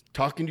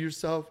 talking to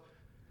yourself,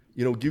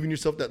 giving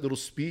yourself that little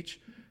speech,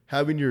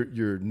 having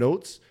your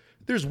notes.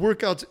 There's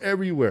workouts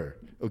everywhere.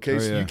 Okay,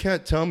 so you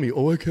can't tell me,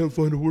 I can't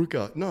find a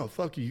workout. No,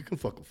 fuck you. You can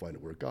fucking find a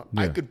workout.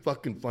 Yeah. I could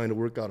fucking find a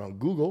workout on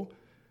Google.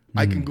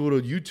 I can go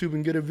to YouTube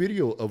and get a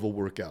video of a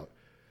workout.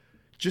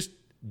 Just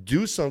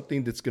do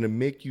something that's going to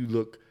make you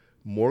look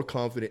more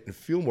confident and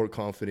feel more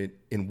confident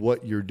in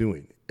what you're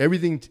doing.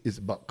 Everything is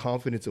about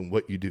confidence in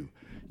what you do.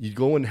 You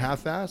go in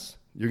half-ass,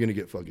 you're going to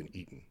get fucking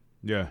eaten.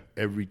 Yeah.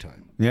 Every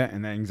time. Yeah,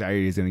 and that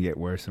anxiety is going to get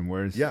worse and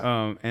worse.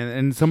 Yeah.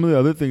 And some of the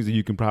other things that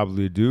you can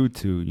probably do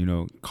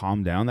to,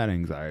 calm down that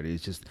anxiety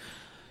is just,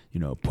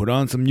 put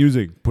on some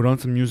music. Put on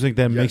some music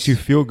that makes you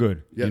feel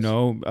good. Yes.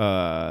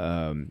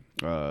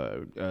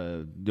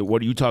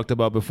 What you talked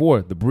about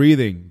before, the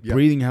breathing. Yep.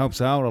 Breathing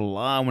helps out a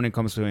lot when it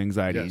comes to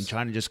anxiety. Yes. And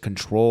trying to just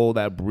control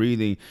that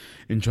breathing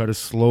and try to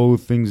slow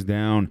things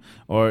down.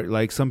 Or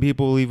like some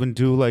people even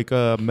do like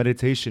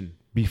meditation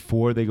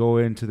before they go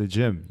into the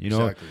gym.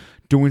 Exactly.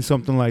 Doing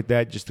something like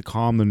that just to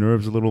calm the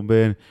nerves a little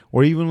bit,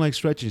 or even like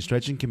stretching.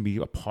 Stretching can be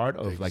a part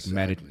of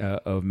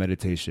of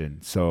meditation.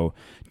 So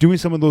doing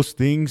some of those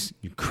things,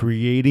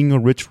 creating a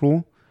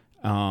ritual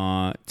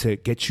to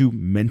get you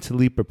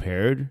mentally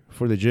prepared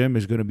for the gym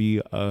is going to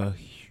be a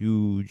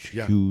huge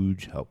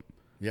help.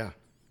 Yeah.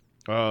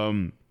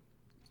 Other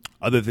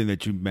thing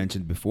that you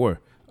mentioned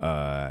before,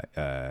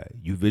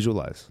 you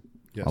visualize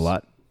a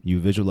lot. You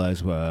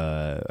visualize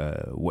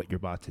what you're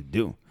about to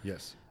do.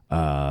 Yes.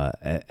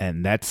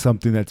 And that's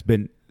something that's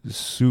been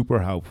super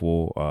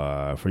helpful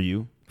for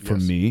you, for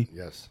me,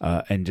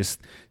 and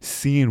just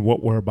seeing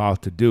what we're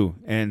about to do.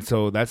 And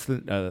so that's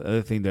the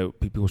other thing that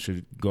people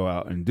should go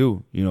out and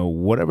do.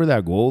 Whatever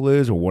that goal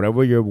is, or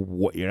whatever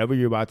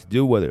you're about to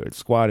do, whether it's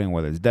squatting,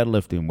 whether it's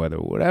deadlifting,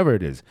 whatever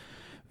it is,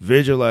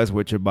 Visualize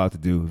what you're about to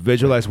do.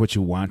 Visualize what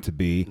you want to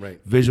be.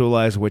 Right.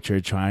 Visualize what you're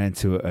trying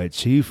to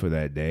achieve for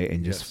that day,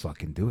 and just Yes.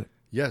 fucking do it.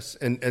 Yes,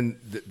 and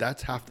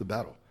that's half the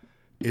battle.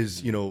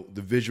 Is the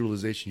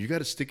visualization. You got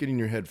to stick it in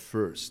your head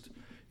first.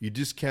 You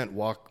just can't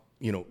walk.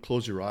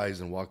 Close your eyes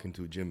and walk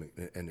into a gym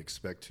and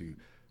expect to,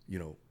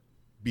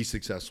 be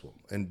successful.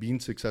 And being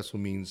successful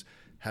means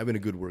having a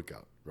good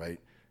workout, right?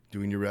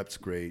 Doing your reps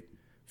great,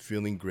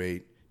 feeling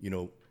great.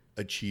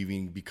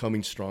 Achieving,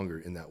 becoming stronger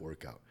in that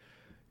workout.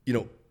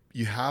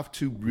 You have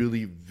to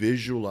really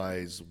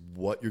visualize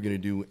what you're going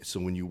to do. So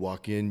when you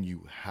walk in,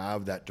 you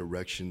have that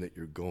direction that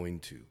you're going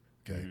to.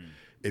 Okay.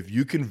 If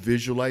you can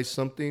visualize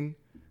something,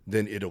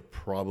 then it'll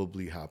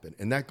probably happen.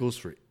 And that goes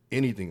for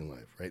anything in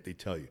life, right? They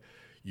tell you,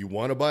 you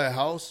want to buy a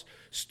house,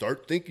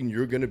 start thinking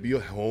you're going to be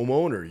a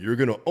homeowner. You're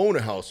going to own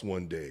a house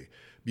one day,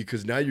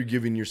 because now you're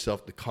giving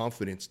yourself the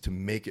confidence to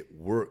make it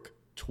work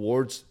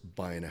towards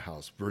buying a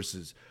house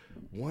versus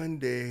one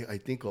day I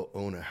think I'll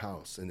own a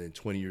house. And then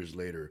 20 years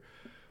later,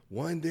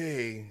 one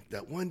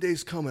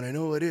day's coming. I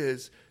know it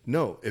is.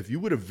 No, if you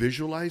would have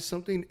visualized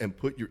something and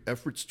put your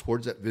efforts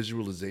towards that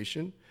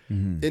visualization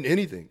in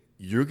anything,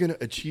 you're going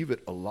to achieve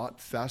it a lot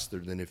faster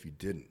than if you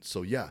didn't.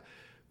 So yeah,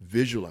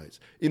 visualize.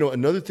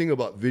 Another thing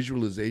about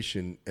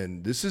visualization,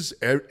 and this is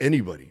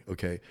anybody,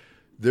 okay?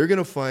 They're going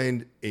to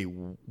find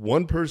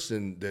one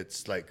person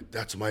that's like,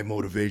 that's my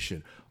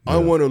motivation. Yeah. I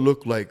want to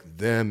look like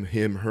them,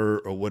 him, her,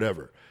 or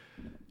whatever.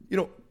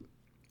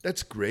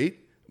 That's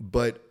great,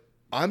 but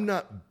I'm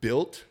not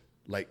built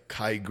like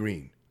Kai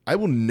Green. I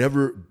will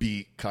never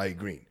be Kai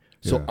Green.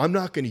 So yeah. I'm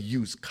not going to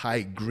use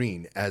Kai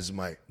Green as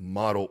my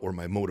model or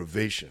my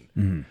motivation.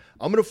 Mm-hmm.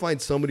 I'm going to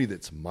find somebody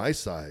that's my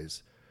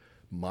size,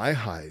 my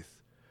height,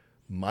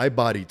 my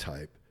body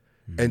type,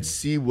 and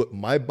see what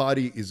my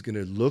body is going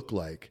to look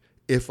like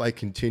if I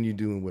continue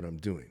doing what I'm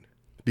doing.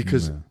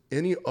 Because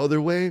any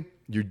other way,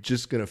 you're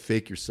just going to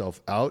fake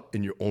yourself out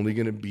and you're only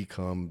going to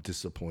become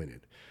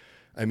disappointed.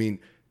 I mean,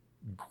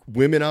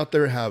 women out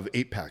there have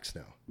 8-packs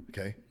now,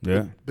 okay?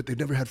 Yeah. But they've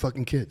never had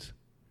fucking kids.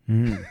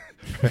 Mm.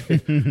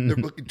 Right? They're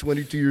fucking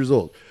 22 years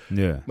old.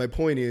 Yeah. My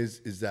point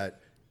is that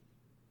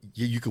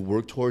you can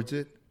work towards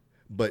it,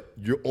 but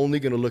you're only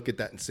going to look at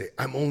that and say,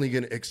 I'm only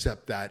going to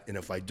accept that, and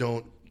if I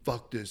don't,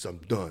 fuck this, I'm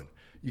done.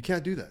 You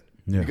can't do that.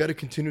 Yeah. You got to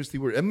continuously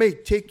work. It may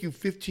take you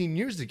 15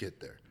 years to get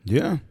there.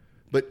 Yeah.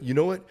 But you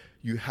know what?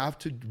 You have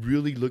to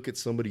really look at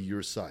somebody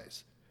your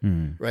size,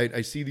 right?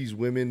 I see these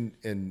women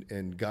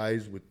and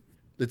guys with,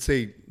 let's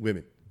say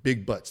women,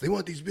 big butts. They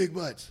want these big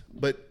butts.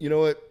 But you know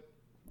what?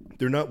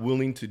 They're not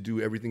willing to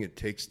do everything it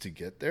takes to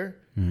get there.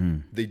 Mm-hmm.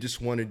 They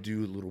just want to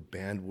do a little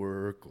band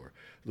work or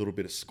a little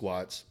bit of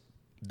squats.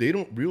 They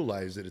don't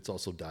realize that it's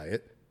also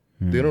diet.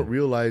 Mm-hmm. They don't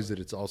realize that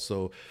it's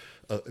also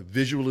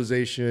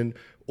visualization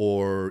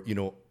or,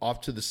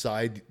 off to the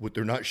side. What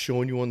they're not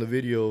showing you on the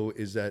video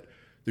is that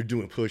they're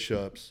doing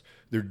push-ups.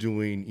 They're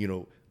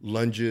doing,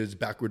 lunges,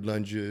 backward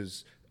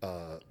lunges,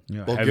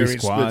 Bulgarian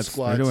split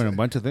squats. They're doing a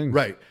bunch of things.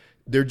 Right.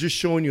 They're just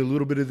showing you a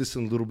little bit of this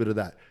and a little bit of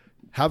that.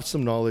 Have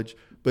some knowledge,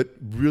 but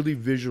really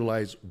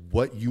visualize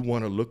what you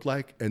want to look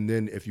like. And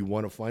then if you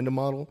want to find a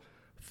model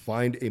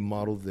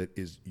that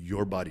is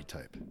your body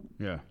type.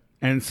 Yeah.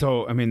 And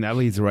so, that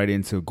leads right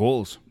into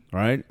goals,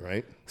 right?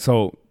 Right.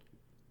 So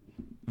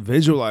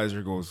visualize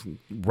your goals,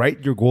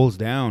 write your goals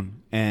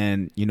down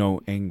and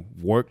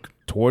work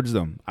towards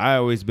them. I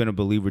always been a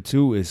believer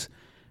too, is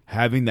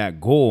having that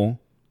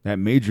goal, that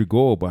major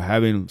goal, but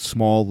having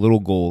small little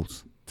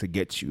goals to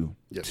get you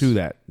to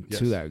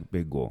that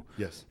big goal.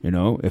 Yes.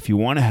 If you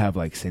want to have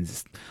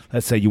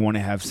let's say you want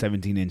to have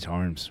 17-inch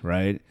arms,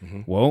 right?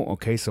 Mm-hmm. Well,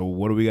 okay, so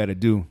what do we got to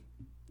do?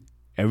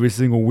 Every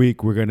single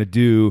week we're going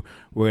to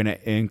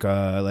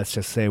let's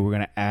just say we're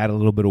going to add a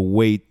little bit of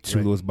weight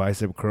to those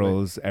bicep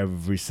curls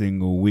every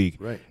single week.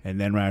 Right.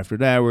 And then right after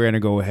that, we're going to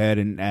go ahead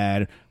and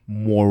add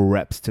more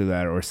reps to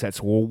that or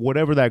sets, or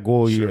whatever that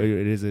goal it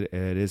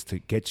is to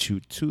get you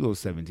to those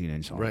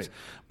 17-inch arms. Right.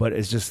 But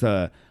it's just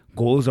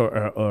goals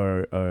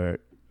are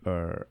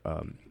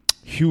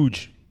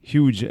huge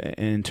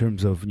in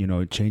terms of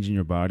changing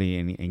your body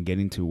and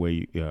getting to where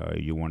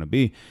you want to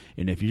be.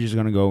 And if you're just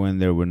gonna go in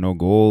there with no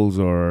goals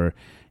or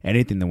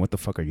anything, then what the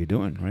fuck are you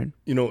doing, right?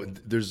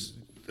 There's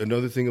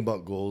another thing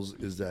about goals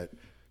is that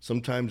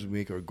sometimes we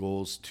make our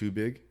goals too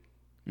big,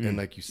 and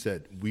like you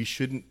said, we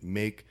shouldn't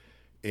make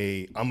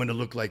I'm gonna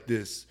look like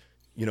this,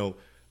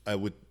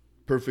 with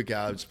perfect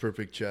abs,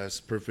 perfect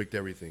chest, perfect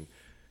everything.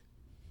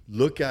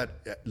 Look at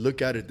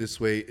it this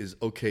way is,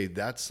 okay,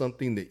 that's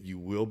something that you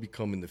will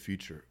become in the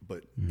future.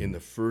 But in the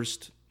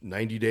first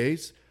 90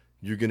 days,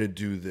 you're going to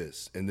do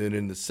this. And then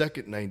in the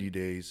second 90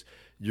 days,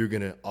 you're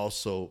going to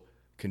also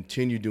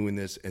continue doing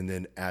this and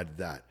then add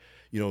that.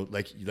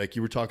 Like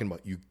you were talking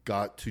about, you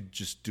got to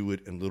just do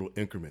it in little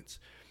increments.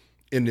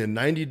 In the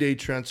 90-day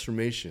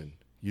transformation,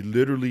 you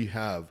literally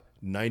have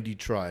 90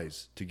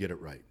 tries to get it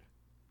right.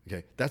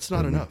 Okay? That's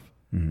not enough.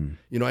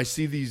 Mm-hmm. I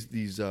see these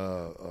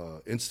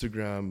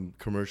Instagram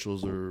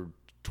commercials or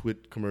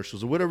Twit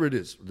commercials or whatever it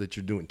is that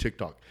you're doing,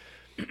 TikTok.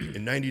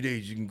 In 90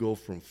 days, you can go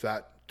from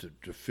fat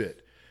to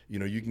fit.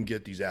 You can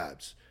get these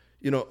abs.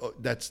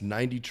 that's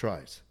 90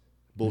 tries.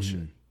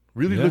 Bullshit.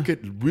 Really look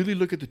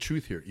at the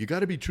truth here. You got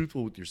to be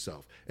truthful with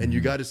yourself, and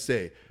you got to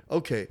say,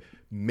 okay,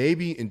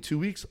 maybe in 2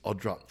 weeks I'll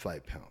drop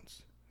 5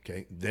 pounds.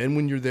 Okay, then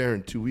when you're there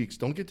in 2 weeks,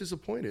 don't get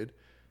disappointed.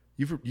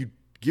 You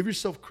give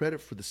yourself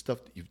credit for the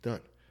stuff that you've done.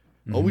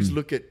 Always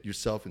look at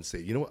yourself and say,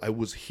 you know what, I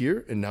was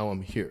here and now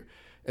I'm here.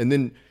 And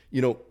then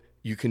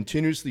you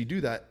continuously do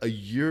that. A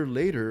year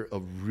later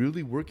of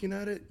really working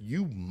at it,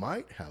 you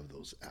might have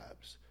those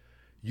abs.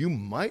 You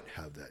might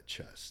have that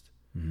chest.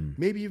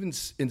 Maybe even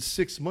in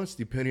 6 months,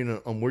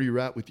 depending on where you're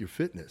at with your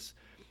fitness.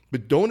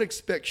 But don't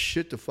expect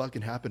shit to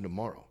fucking happen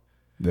tomorrow.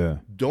 Yeah.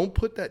 Don't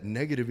put that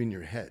negative in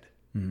your head.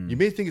 You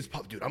may think it's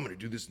dude, I'm going to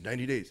do this in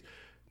 90 days.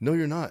 No,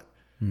 you're not.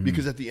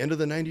 Because at the end of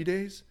the 90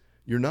 days,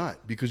 you're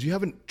not. Because you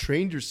haven't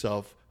trained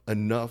yourself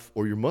enough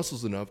or your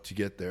muscles enough to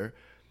get there.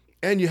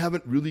 And you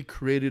haven't really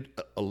created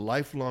a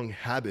lifelong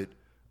habit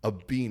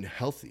of being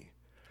healthy.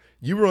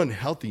 You were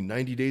unhealthy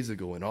 90 days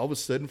ago, and all of a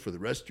sudden, for the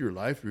rest of your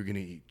life, you're going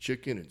to eat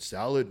chicken and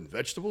salad and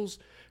vegetables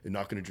and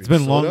not going to drink soda.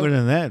 It's been longer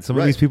than that. Some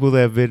of these people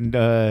that have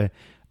been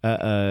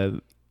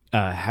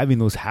having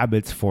those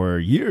habits for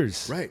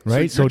years. Right.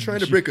 So you're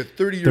trying to break a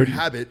 30-year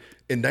habit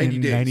in 90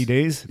 days. 90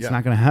 days? It's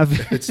not going to happen.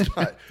 It's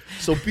not.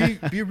 So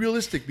be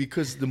realistic,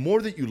 because the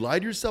more that you lie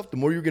to yourself, the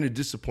more you're going to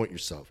disappoint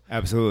yourself.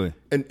 Absolutely.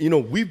 And,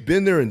 we've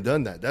been there and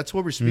done that. That's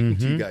why we're speaking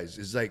to you guys.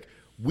 It's like,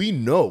 we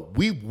know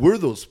we were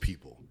those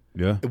people.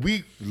 Yeah. And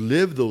we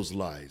lived those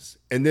lies.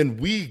 And then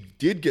we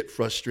did get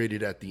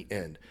frustrated at the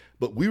end.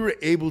 But we were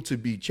able to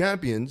be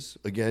champions,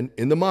 again,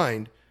 in the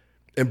mind,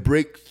 and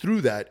break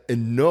through that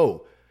and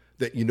know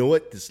that, you know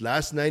what, this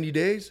last 90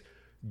 days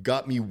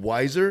got me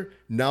wiser.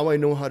 Now I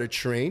know how to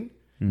train.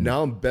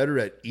 Now I'm better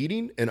at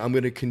eating, and I'm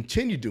going to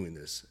continue doing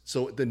this.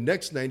 So the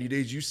next 90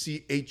 days, you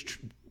see a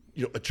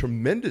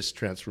tremendous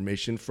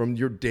transformation from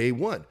your day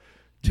one.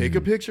 Take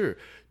a picture.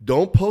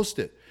 Don't post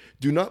it.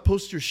 Do not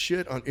post your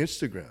shit on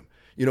Instagram.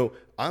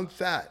 I'm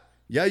fat.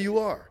 Yeah, you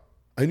are.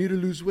 I need to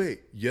lose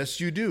weight. Yes,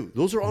 you do.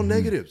 Those are all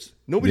negatives.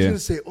 Nobody's going to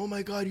say, oh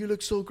my God, you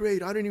look so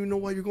great. I don't even know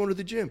why you're going to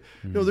the gym.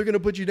 No, they're going to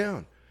put you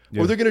down.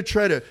 Or they're going to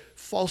try to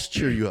false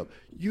cheer you up.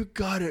 You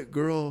got it,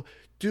 girl.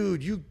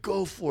 Dude, you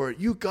go for it.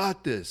 You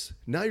got this.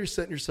 Now you're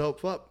setting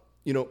yourself up,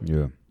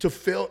 to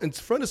fail in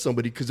front of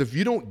somebody. Because if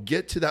you don't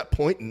get to that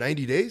point in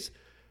 90 days,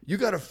 you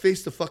got to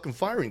face the fucking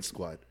firing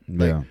squad.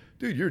 Like,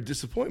 dude, you're a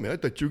disappointment. I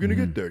thought you were going to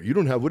get there. You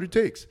don't have what it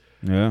takes.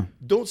 Yeah.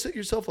 Don't set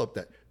yourself up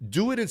that.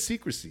 Do it in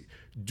secrecy.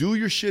 Do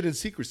your shit in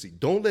secrecy.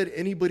 Don't let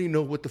anybody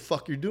know what the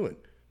fuck you're doing.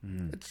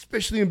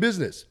 Especially in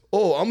business.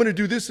 Oh, I'm going to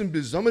do this in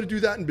business. I'm going to do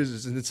that in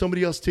business. And then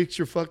somebody else takes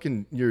your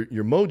fucking,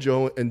 your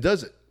mojo and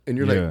does it. And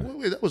you're like,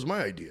 wait, that was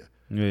my idea.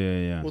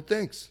 Yeah. Well,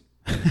 thanks.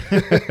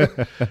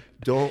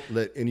 Don't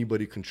let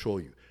anybody control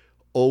you.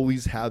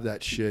 Always have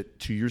that shit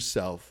to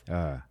yourself.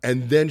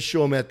 And then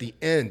show them at the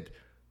end,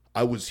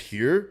 I was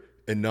here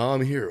and now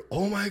I'm here.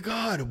 Oh my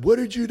God, what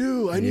did you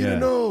do? I need to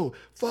know.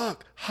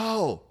 Fuck,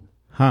 how?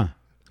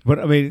 But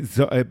I mean,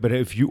 but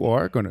if you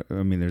are gonna,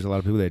 there's a lot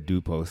of people that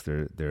do post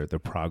their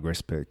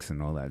progress pics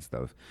and all that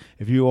stuff.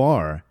 If you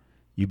are,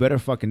 you better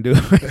fucking do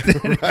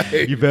it.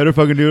 Right. You better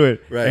fucking do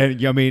it. Right.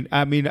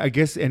 And I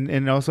guess,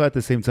 and also at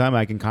the same time,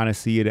 I can kind of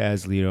see it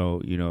as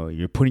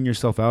you're putting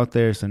yourself out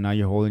there, so now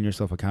you're holding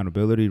yourself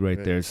accountability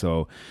right there.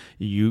 So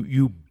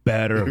you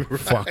better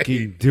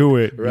fucking do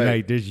it.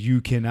 Right. Like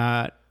you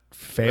cannot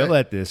fail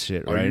at this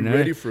shit. Are you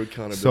ready for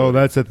accountability? So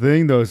that's the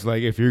thing, though. It's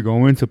like, if you're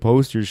going to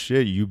post your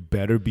shit, you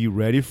better be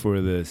ready for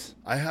this.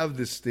 I have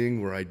this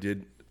thing where I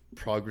did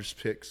progress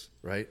pics,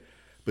 right?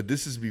 But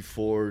this is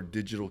before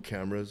digital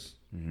cameras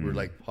were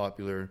like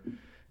popular,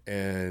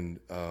 and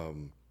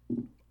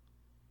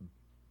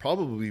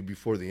probably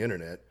before the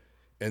internet,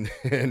 and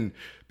then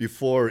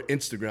before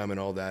Instagram and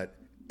all that.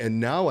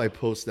 And now I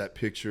post that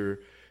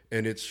picture,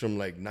 and it's from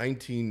like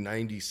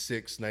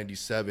 1996,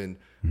 97,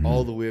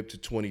 all the way up to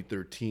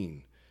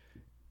 2013.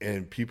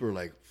 And people are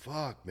like,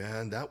 fuck,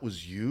 man, that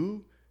was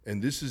you?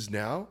 And this is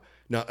now?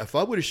 Now, if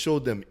I would have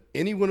showed them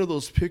any one of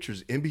those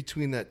pictures in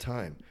between that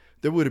time,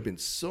 there would have been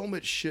so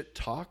much shit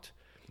talked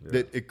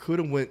that it could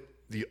have went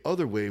the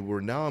other way, where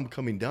now I'm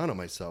coming down on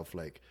myself.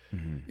 Like,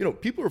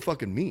 people are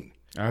fucking mean.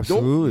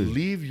 Absolutely. Don't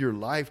leave your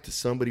life to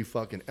somebody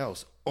fucking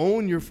else.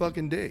 Own your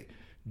fucking day.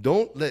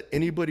 Don't let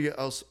anybody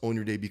else own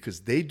your day,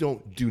 because they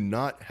do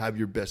not have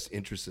your best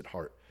interests at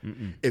heart.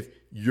 If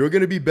you're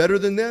going to be better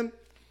than them,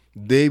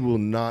 they will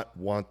not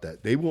want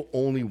that. They will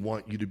only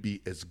want you to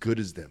be as good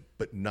as them,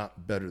 but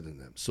not better than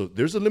them. So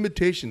there's a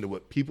limitation to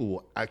what people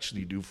will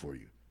actually do for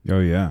you. Oh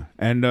yeah,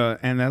 and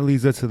that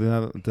leads us to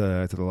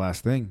the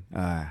last thing.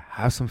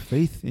 Have some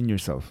faith in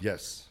yourself.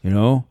 Yes.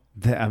 No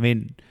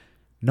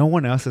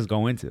one else is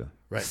going to.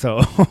 Right. So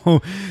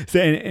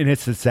and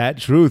it's the sad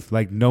truth.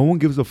 Like, no one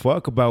gives a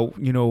fuck about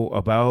your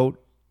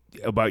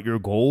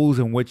goals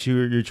and what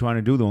you're trying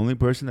to do. The only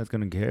person that's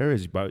going to care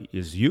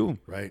is you.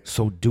 Right.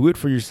 So do it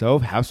for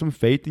yourself. Have some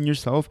faith in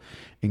yourself,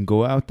 and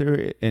go out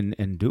there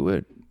and do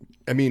it.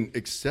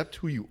 Accept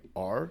who you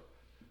are,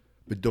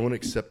 but don't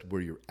accept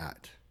where you're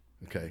at.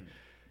 Okay.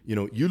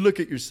 You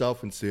look at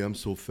yourself and say, I'm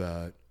so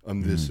fat,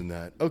 I'm this and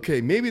that.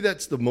 Okay, maybe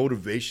that's the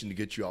motivation to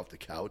get you off the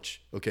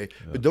couch. Okay,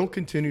 but don't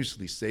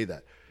continuously say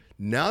that.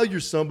 Now you're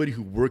somebody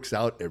who works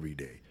out every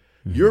day.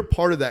 You're a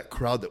part of that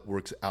crowd that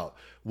works out.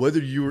 Whether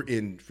you're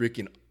in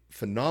freaking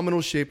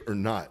phenomenal shape or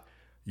not,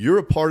 you're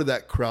a part of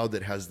that crowd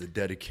that has the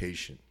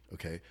dedication.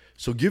 Okay,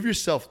 so give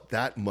yourself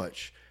that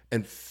much,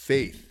 and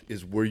faith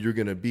is where you're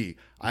gonna be.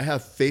 I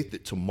have faith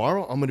that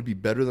tomorrow I'm gonna be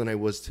better than I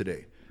was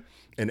today.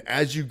 And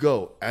as you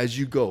go,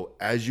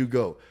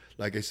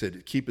 like I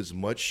said, keep as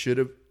much shit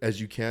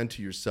as you can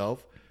to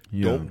yourself.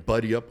 Yeah. Don't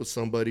buddy up with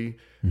somebody.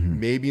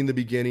 Maybe in the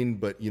beginning,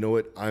 but you know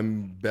what?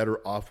 I'm better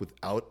off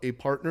without a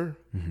partner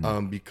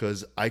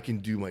because I can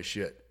do my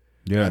shit.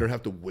 Yeah. I don't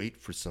have to wait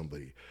for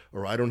somebody,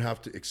 or I don't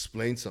have to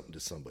explain something to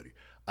somebody.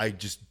 I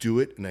just do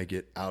it and I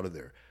get out of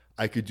there.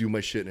 I could do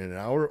my shit in an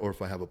hour, or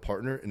if I have a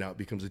partner, and now it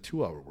becomes a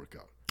 2-hour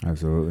workout.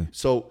 Absolutely.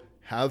 So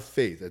have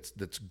faith.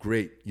 That's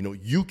great. You know,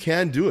 you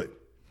can do it.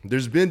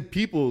 There's been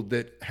people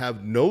that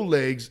have no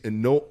legs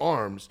and no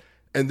arms,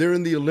 and they're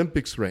in the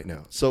Olympics right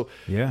now. So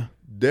yeah,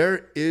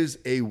 there is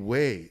a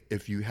way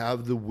if you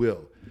have the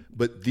will.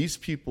 But these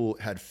people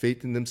had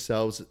faith in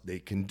themselves that they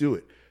can do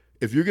it.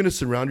 If you're going to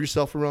surround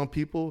yourself around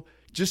people,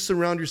 just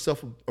surround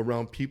yourself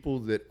around people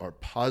that are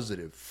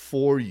positive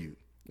for you,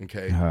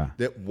 okay?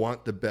 That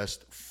want the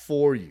best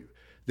for you.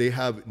 They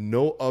have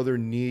no other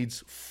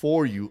needs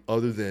for you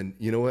other than,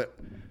 you know what,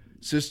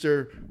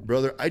 sister,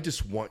 brother, I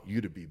just want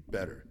you to be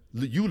better.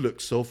 You look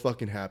so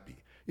fucking happy.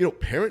 You know,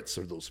 parents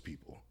are those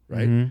people,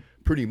 right?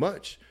 Pretty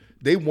much.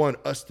 They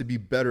want us to be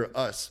better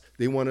us.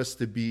 They want us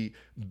to be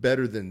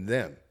better than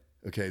them.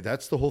 Okay,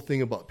 that's the whole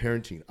thing about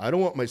parenting. I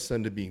don't want my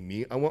son to be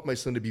me. I want my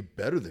son to be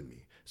better than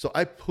me. So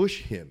I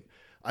push him.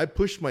 I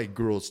push my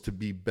girls to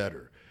be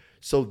better.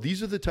 So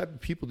these are the type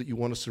of people that you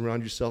want to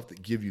surround yourself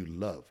that give you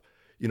love.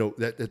 You know,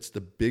 that's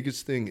the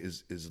biggest thing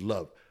is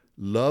love.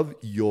 Love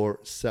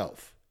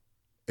yourself.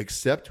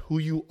 Accept who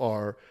you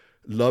are.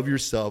 Love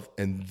yourself,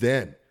 and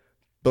then,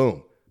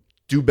 boom,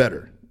 do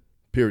better,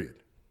 period.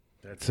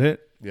 That's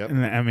it. Yep.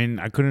 And I mean,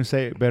 I couldn't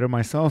say it better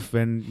myself.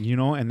 And, you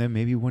know, and then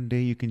maybe one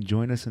day you can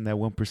join us in that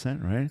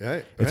 1%, right?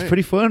 Right. It's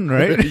pretty fun,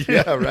 right?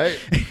 Yeah, right.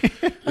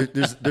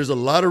 There's a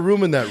lot of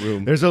room in that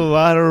room. There's a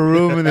lot of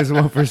room in this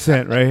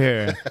 1% right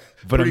here.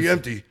 But pretty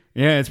empty.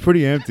 Yeah, it's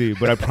pretty empty.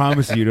 But I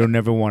promise you, don't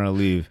never want to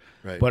leave.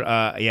 Right.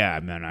 But yeah,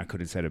 man, I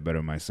couldn't have said it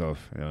better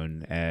myself.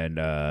 And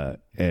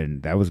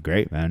that was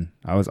great, man.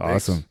 That was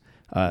awesome.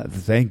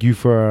 Thank you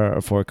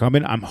for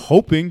coming. I'm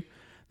hoping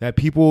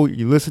that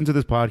you listen to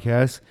this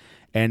podcast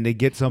and they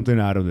get something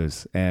out of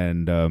this.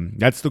 And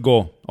that's the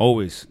goal,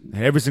 always.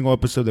 Every single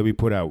episode that we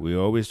put out, we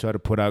always try to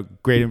put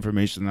out great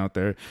information out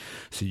there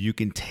so you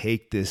can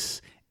take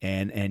this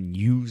and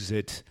use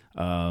it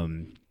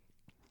and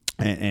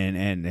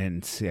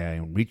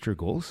reach your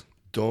goals.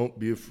 Don't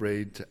be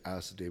afraid to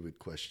ask David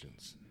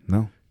questions.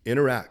 No.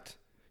 Interact.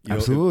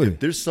 Absolutely.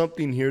 If there's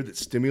something here that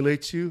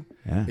stimulates you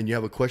and you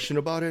have a question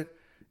about it,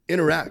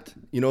 interact,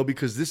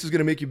 because this is going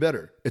to make you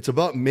better. It's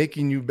about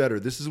making you better.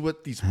 This is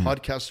what these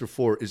podcasts are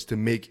for, is to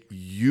make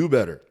you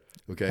better.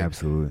 Okay.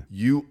 Absolutely.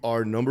 You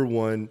are number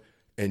one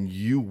and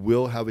you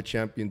will have a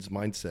champion's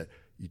mindset.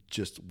 You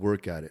just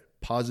work at it.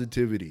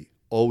 Positivity,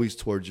 always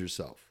towards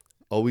yourself.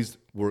 Always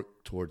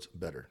work towards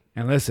better.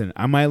 And listen,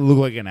 I might look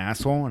like an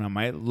asshole and I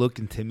might look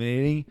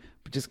intimidating,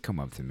 but just come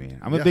up to me.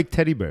 I'm a big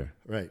teddy bear.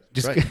 Right.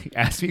 Just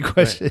ask me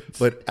questions. Right.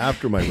 But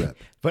after my rep.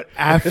 But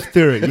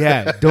after,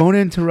 yeah. Don't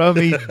interrupt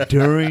me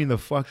during the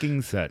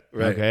fucking set.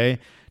 Right. Okay?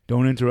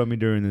 Don't interrupt me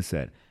during the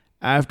set.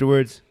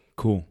 Afterwards,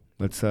 cool.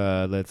 Let's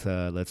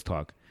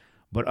talk.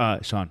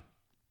 But Sean,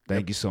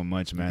 thank you so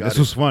much, man. This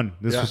was fun.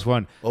 This was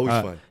fun. Always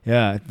fun.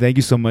 Yeah. Thank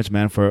you so much,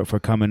 man, for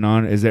coming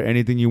on. Is there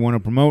anything you want to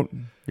promote?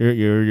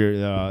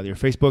 Your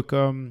Facebook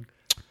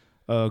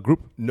group?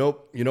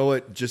 Nope. You know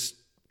what? Just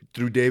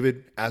through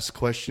David, ask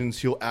questions.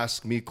 He'll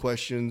ask me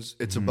questions.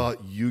 It's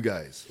about you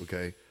guys.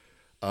 Okay.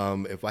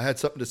 If I had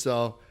something to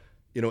sell,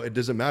 it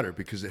doesn't matter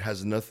because it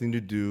has nothing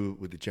to do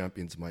with the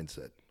champion's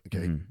mindset.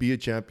 Okay. Be a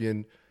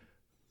champion,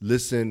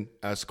 listen,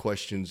 ask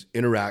questions,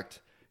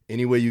 interact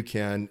any way you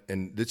can.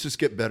 And let's just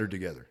get better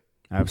together.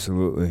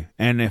 Absolutely.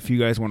 And if you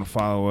guys want to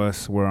follow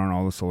us, we're on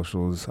all the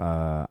socials,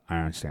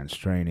 Iron Stance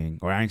Training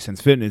or Iron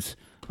Stance Fitness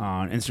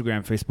on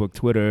Instagram, Facebook,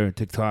 Twitter,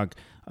 TikTok.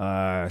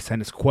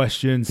 Send us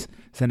questions,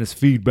 send us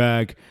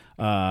feedback,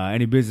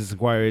 any business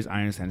inquiries,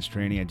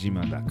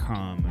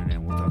 ironstancetraining@gmail.com. And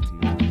then we'll talk to you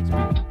next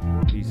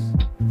week.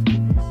 Peace.